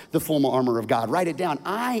on the full armor of God. Write it down.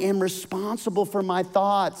 I am responsible for my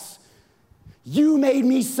thoughts. You made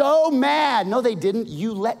me so mad. No, they didn't.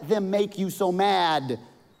 You let them make you so mad.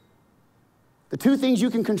 The 2 things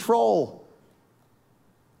you can control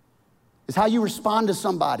is how you respond to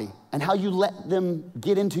somebody and how you let them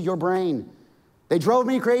get into your brain. They drove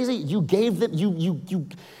me crazy. You gave them,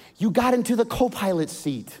 you got into the co-pilot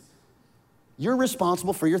seat. You're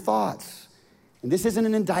responsible for your thoughts. And this isn't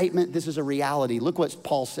an indictment, this is a reality. Look what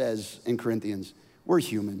Paul says in Corinthians. We're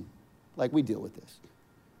human, like we deal with this.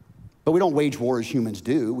 But we don't wage war as humans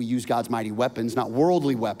do. We use God's mighty weapons, not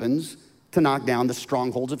worldly weapons, to knock down the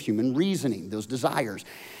strongholds of human reasoning, those desires,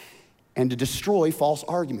 and to destroy false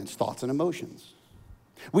arguments, thoughts, and emotions.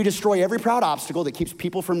 We destroy every proud obstacle that keeps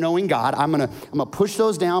people from knowing God. I'm gonna push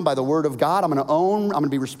those down by the word of God. I'm gonna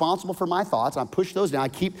be responsible for my thoughts. I push those down.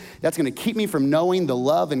 That's gonna keep me from knowing the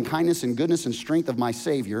love and kindness and goodness and strength of my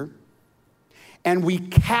Savior. And we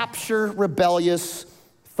capture rebellious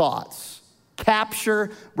thoughts.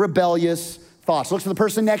 Capture rebellious thoughts. thoughts. Look to the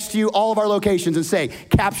person next to you, all of our locations, and say,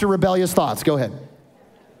 capture rebellious thoughts. Go ahead.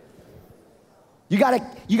 You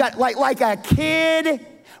got like a kid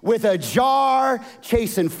with a jar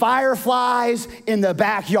chasing fireflies in the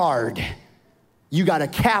backyard. You got to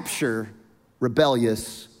capture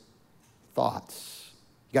rebellious thoughts.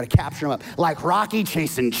 You got to capture them up. Like Rocky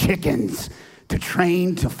chasing chickens to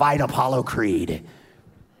train to fight Apollo Creed.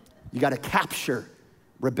 You got to capture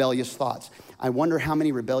rebellious thoughts. I wonder how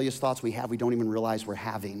many rebellious thoughts we have we don't even realize we're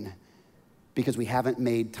having because we haven't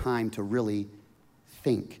made time to really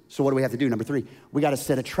think. So what do we have to do? Number 3, we got to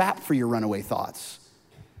set a trap for your runaway thoughts.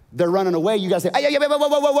 They're running away. You got to say,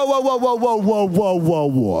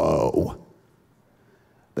 whoa.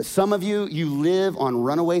 But some of you live on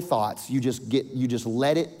runaway thoughts. You just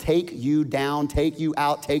let it take you down, take you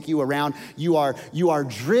out, take you around. You are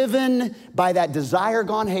driven by that desire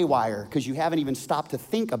gone haywire because you haven't even stopped to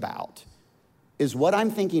think about, is what I'm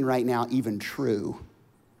thinking right now even true?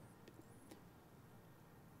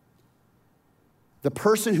 The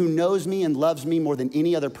person who knows me and loves me more than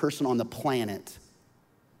any other person on the planet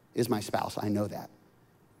is my spouse. I know that.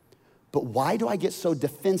 But why do I get so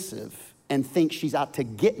defensive and think she's out to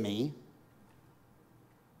get me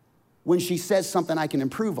when she says something I can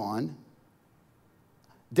improve on?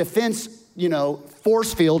 Defense,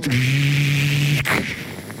 force field.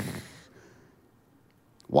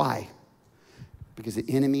 Why? Because the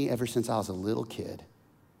enemy, ever since I was a little kid,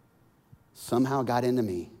 somehow got into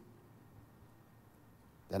me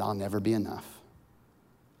that I'll never be enough,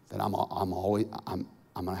 that I'm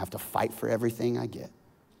gonna have to fight for everything I get,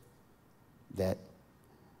 that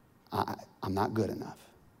I'm not good enough,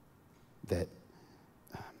 that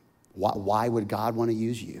why would God want to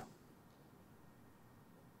use you?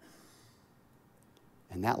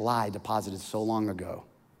 And that lie deposited so long ago,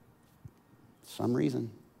 some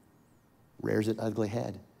reason, rears its ugly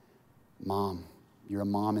head. Mom, you're a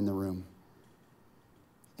mom in the room.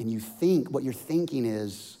 And you think, what you're thinking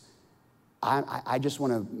is, I just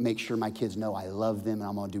want to make sure my kids know I love them and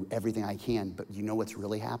I'm going to do everything I can. But you know what's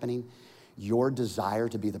really happening? Your desire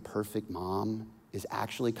to be the perfect mom is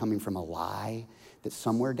actually coming from a lie that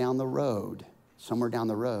somewhere down the road,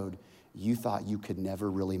 you thought you could never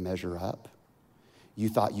really measure up. You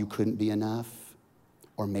thought you couldn't be enough.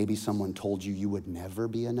 Or maybe someone told you would never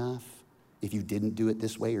be enough if you didn't do it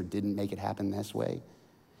this way or didn't make it happen this way.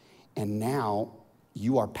 And now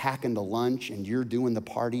you are packing the lunch and you're doing the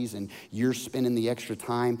parties and you're spending the extra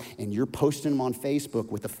time and you're posting them on Facebook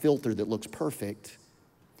with a filter that looks perfect.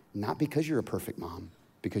 Not because you're a perfect mom,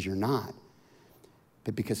 because you're not,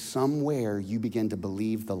 but because somewhere you begin to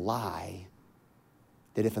believe the lie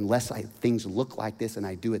that unless things look like this and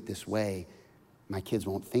I do it this way, my kids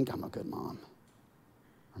won't think I'm a good mom,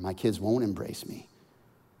 or my kids won't embrace me.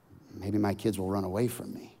 Maybe my kids will run away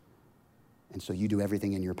from me. And so you do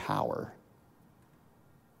everything in your power.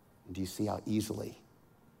 And do you see how easily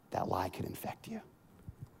that lie could infect you?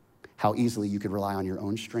 How easily you could rely on your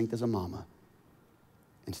own strength as a mama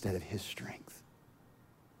instead of his strength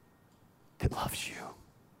that loves you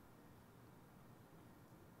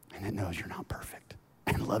and that knows you're not perfect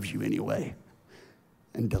and loves you anyway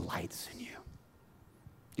and delights in you.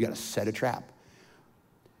 You got to set a trap.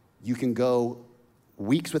 You can go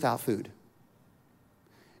weeks without food.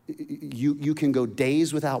 You can go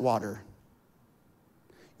days without water.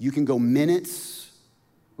 You can go minutes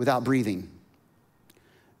without breathing.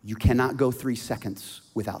 You cannot go 3 seconds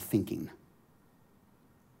without thinking.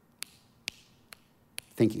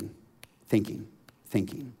 Thinking.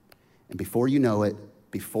 And before you know it,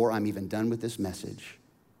 before I'm even done with this message,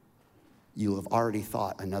 you'll have already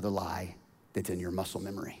thought another lie that's in your muscle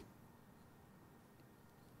memory.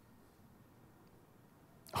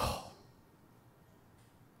 Oh.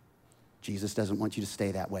 Jesus doesn't want you to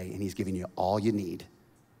stay that way, and he's giving you all you need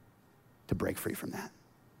to break free from that.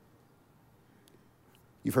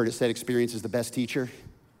 You've heard it said experience is the best teacher.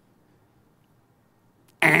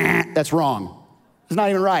 That's wrong. It's not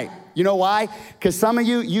even right. You know why? Because some of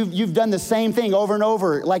you've done the same thing over and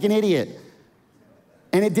over like an idiot,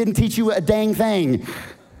 and it didn't teach you a dang thing.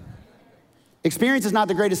 Experience is not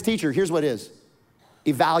the greatest teacher. Here's what is.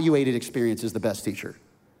 Evaluated experience is the best teacher,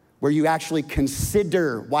 where you actually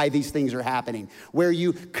consider why these things are happening, where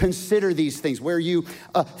you consider these things, where you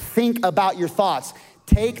think about your thoughts.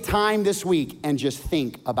 Take time this week and just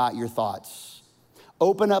think about your thoughts.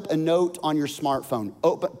 Open up a note on your smartphone.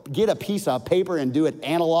 Get a piece of paper and do it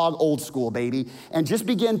analog, old school, baby. And just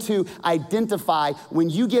begin to identify when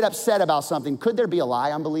you get upset about something. Could there be a lie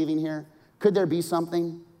I'm believing here? Could there be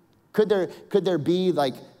something? Could there be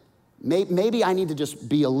like, maybe I need to just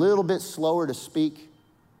be a little bit slower to speak?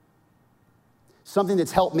 Something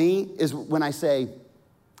that's helped me is when I say,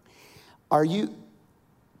 are you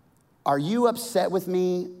upset with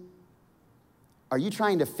me? Are you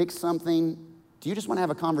trying to fix something? Do you just want to have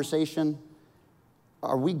a conversation?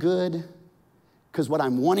 Are we good? Because what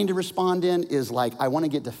I'm wanting to respond in is like, I want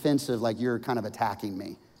to get defensive, like you're kind of attacking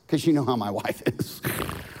me. Because you know how my wife is.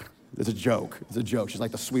 It's a joke. It's a joke. She's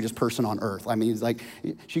like the sweetest person on earth. I mean, it's like,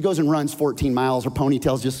 she goes and runs 14 miles. Her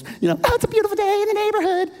ponytail's just, oh, it's a beautiful day in the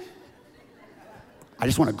neighborhood. I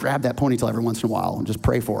just want to grab that ponytail every once in a while and just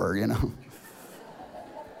pray for her,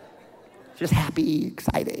 Just happy,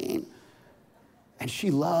 exciting. And she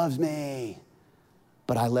loves me.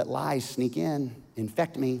 But I let lies sneak in,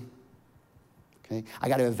 infect me. Okay? I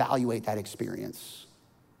got to evaluate that experience.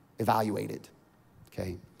 Evaluate it.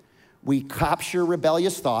 Okay? We capture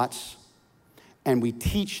rebellious thoughts and we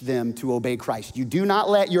teach them to obey Christ. You do not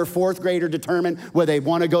let your fourth grader determine whether they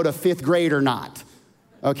want to go to fifth grade or not.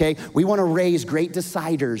 Okay, we want to raise great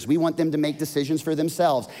deciders. We want them to make decisions for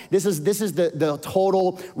themselves. This is the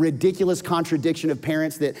total ridiculous contradiction of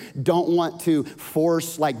parents that don't want to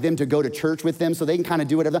force them to go to church with them so they can kind of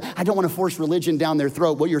do whatever. I don't want to force religion down their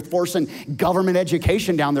throat. Well, you're forcing government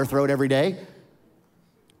education down their throat every day.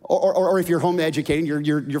 Or if you're home educating,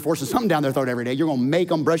 you're forcing something down their throat every day. You're going to make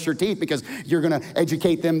them brush your teeth because you're going to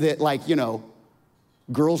educate them that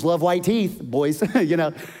girls love white teeth, boys,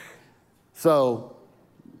 So,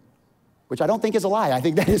 which I don't think is a lie. I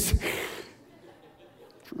think that is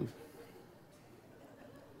true.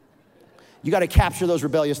 You got to capture those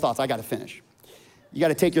rebellious thoughts. I got to finish. You got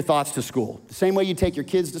to take your thoughts to school. The same way you take your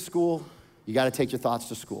kids to school, you got to take your thoughts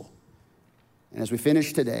to school. And as we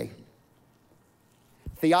finish today,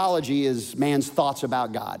 theology is man's thoughts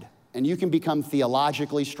about God. And you can become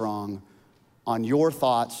theologically strong on your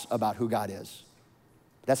thoughts about who God is.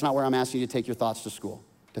 That's not where I'm asking you to take your thoughts to school,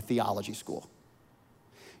 to theology school.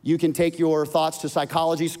 You can take your thoughts to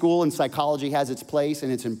psychology school, and psychology has its place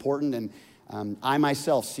and it's important. And I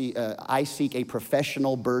myself seek a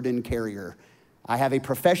professional burden carrier. I have a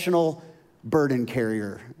professional burden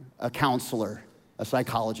carrier, a counselor, a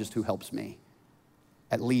psychologist who helps me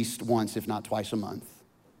at least once, if not twice a month.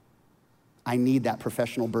 I need that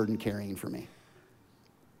professional burden carrying for me.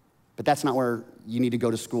 But that's not where you need to go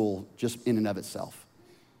to school just in and of itself.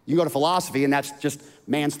 You can go to philosophy, and that's just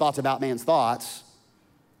man's thoughts about man's thoughts.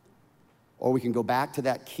 Or we can go back to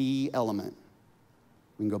that key element.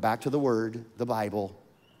 We can go back to the Word, the Bible,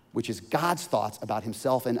 which is God's thoughts about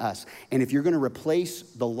himself and us. And if you're going to replace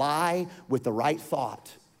the lie with the right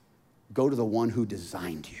thought, go to the one who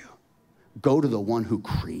designed you. Go to the one who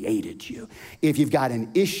created you. If you've got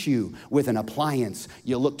an issue with an appliance,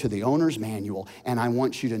 you look to the owner's manual, and I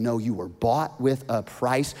want you to know you were bought with a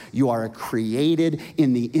price. You are created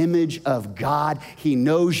in the image of God. He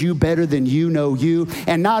knows you better than you know you.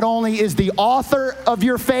 And not only is the author of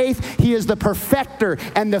your faith, he is the perfecter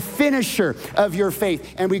and the finisher of your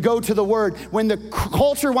faith. And we go to the Word. When the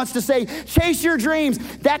culture wants to say, chase your dreams,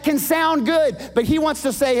 that can sound good, but he wants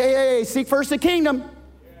to say, hey, seek first the kingdom.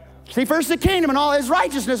 Seek first the kingdom, and all his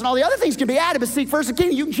righteousness and all the other things can be added, but seek first the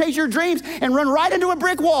kingdom. You can chase your dreams and run right into a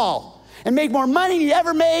brick wall and make more money than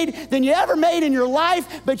you ever made in your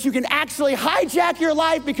life, but you can actually hijack your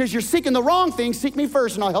life because you're seeking the wrong things. Seek me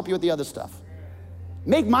first, and I'll help you with the other stuff.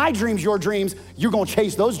 Make my dreams your dreams. You're going to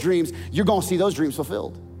chase those dreams. You're going to see those dreams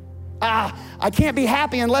fulfilled. I can't be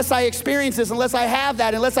happy unless I experience this, unless I have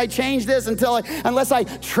that, unless I change this, unless I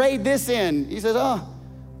trade this in. He says,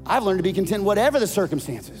 I've learned to be content whatever the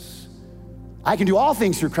circumstances. I can do all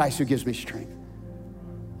things through Christ who gives me strength.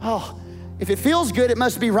 If it feels good, it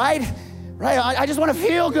must be right. I just want to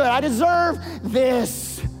feel good. I deserve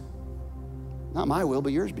this. Not my will,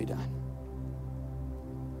 but yours be done.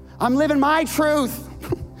 I'm living my truth.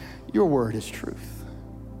 Your word is truth.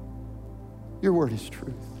 Your word is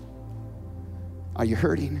truth. Are you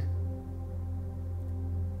hurting?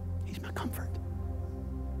 He's my comfort.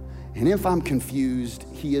 And if I'm confused,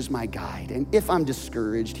 he is my guide. And if I'm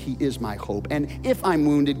discouraged, he is my hope. And if I'm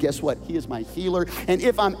wounded, guess what? He is my healer. And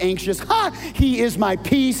if I'm anxious, he is my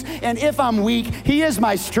peace. And if I'm weak, he is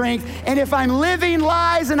my strength. And if I'm living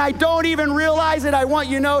lies and I don't even realize it, I want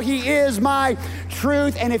you to know he is my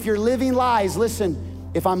truth. And if you're living lies, listen,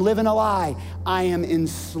 if I'm living a lie, I am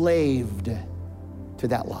enslaved to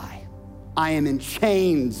that lie. I am in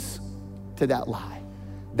chains to that lie.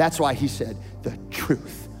 That's why he said, the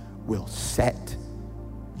truth will set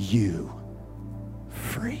you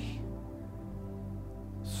free.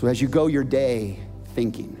 So as you go your day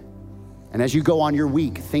thinking, and as you go on your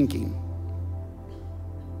week thinking,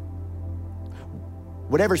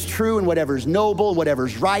 whatever's true and whatever's noble, and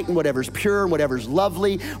whatever's right and whatever's pure and whatever's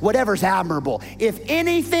lovely, whatever's admirable. If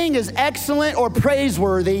anything is excellent or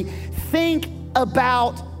praiseworthy, think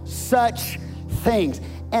about such things.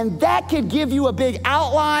 And that could give you a big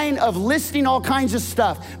outline of listing all kinds of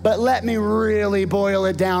stuff. But let me really boil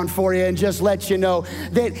it down for you and just let you know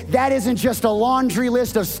that that isn't just a laundry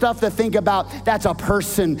list of stuff to think about. That's a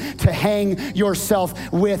person to hang yourself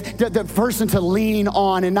with, the person to lean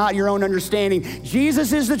on and not your own understanding.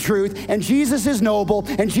 Jesus is the truth, and Jesus is noble,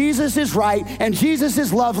 and Jesus is right, and Jesus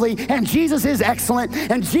is lovely, and Jesus is excellent,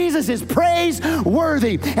 and Jesus is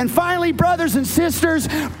praiseworthy. And finally, brothers and sisters,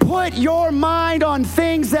 put your mind on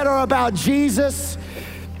things that are about Jesus,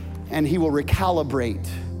 and he will recalibrate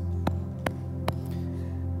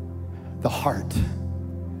the heart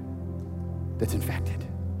that's infected.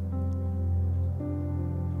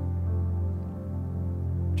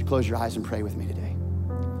 Would you close your eyes and pray with me today?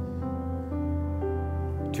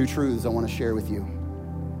 2 truths I want to share with you.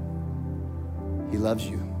 He loves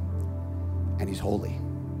you, and he's holy.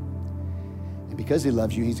 And because he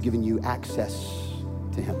loves you, he's given you access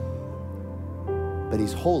to him. But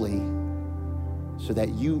he's holy so that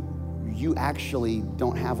you actually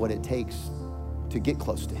don't have what it takes to get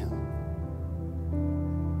close to him.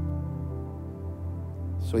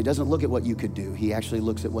 So he doesn't look at what you could do. He actually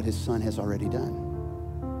looks at what his son has already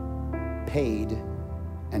done. Paid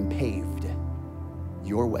and paved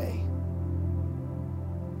your way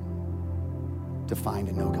to find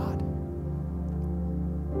and know God.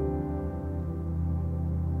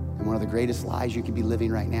 And one of the greatest lies you could be living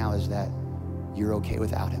right now is that you're okay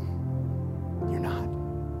without him. You're not.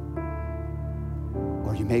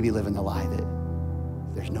 Or you may be living the lie that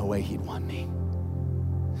there's no way he'd want me.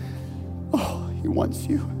 Oh, he wants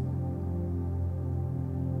you.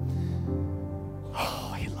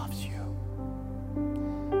 Oh, he loves you.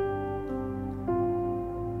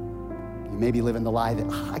 You may be living the lie that,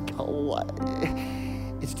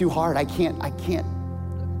 it's too hard. I can't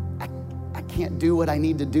do what I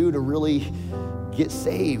need to do to really get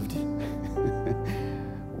saved.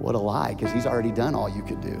 What a lie, because he's already done all you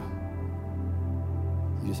could do.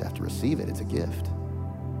 You just have to receive it. It's a gift.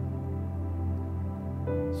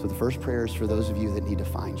 So the first prayer is for those of you that need to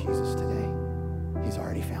find Jesus today. He's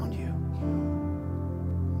already found you.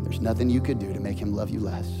 There's nothing you could do to make him love you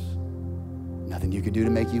less. Nothing you could do to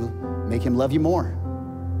make him love you more.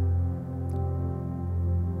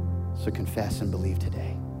 So confess and believe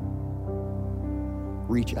today.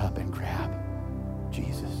 Reach up and grab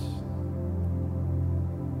Jesus.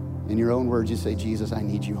 In your own words, you say, Jesus, I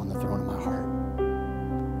need you on the throne of my heart.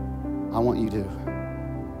 I want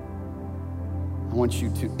you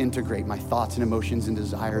to integrate my thoughts and emotions and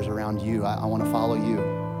desires around you. I want to follow you.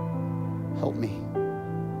 Help me.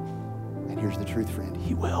 And here's the truth, friend.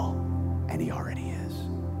 He will, and he already is.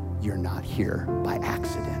 You're not here by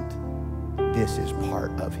accident. This is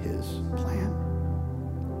part of his plan.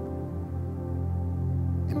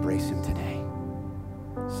 Embrace him today.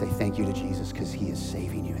 Say thank you to Jesus because he is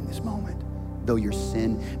saving you in this moment. Though your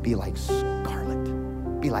sin be like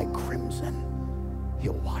scarlet, be like crimson,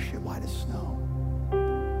 he'll wash it white as snow.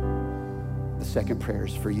 The second prayer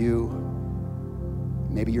is for you.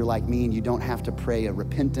 Maybe you're like me and you don't have to pray a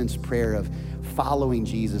repentance prayer of following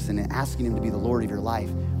Jesus and asking him to be the Lord of your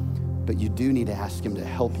life, but you do need to ask him to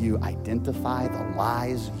help you identify the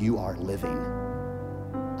lies you are living.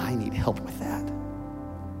 I need help with that.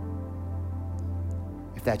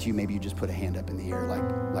 If that's you, maybe you just put a hand up in the air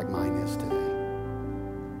like mine is today.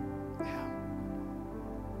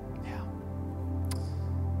 Yeah.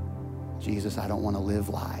 Jesus, I don't want to live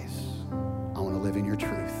lies. I want to live in your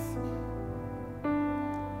truth.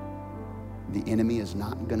 The enemy is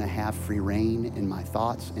not going to have free reign in my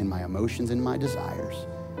thoughts, in my emotions, in my desires.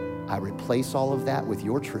 I replace all of that with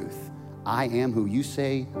your truth. I am who you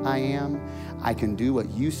say I am. I can do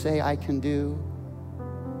what you say I can do.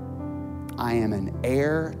 I am an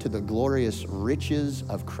heir to the glorious riches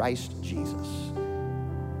of Christ Jesus.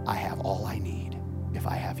 I have all I need if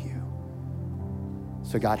I have you.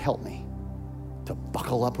 So God, help me to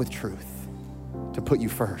buckle up with truth, to put you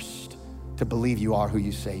first, to believe you are who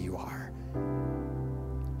you say you are.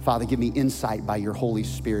 Father, give me insight by your Holy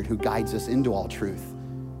Spirit who guides us into all truth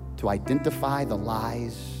to identify the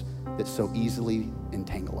lies that so easily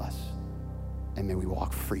entangle us, and may we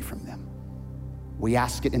walk free from them. We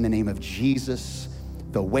ask it in the name of Jesus,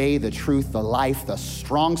 the way, the truth, the life, the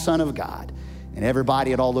strong Son of God. And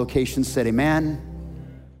everybody at all locations said amen.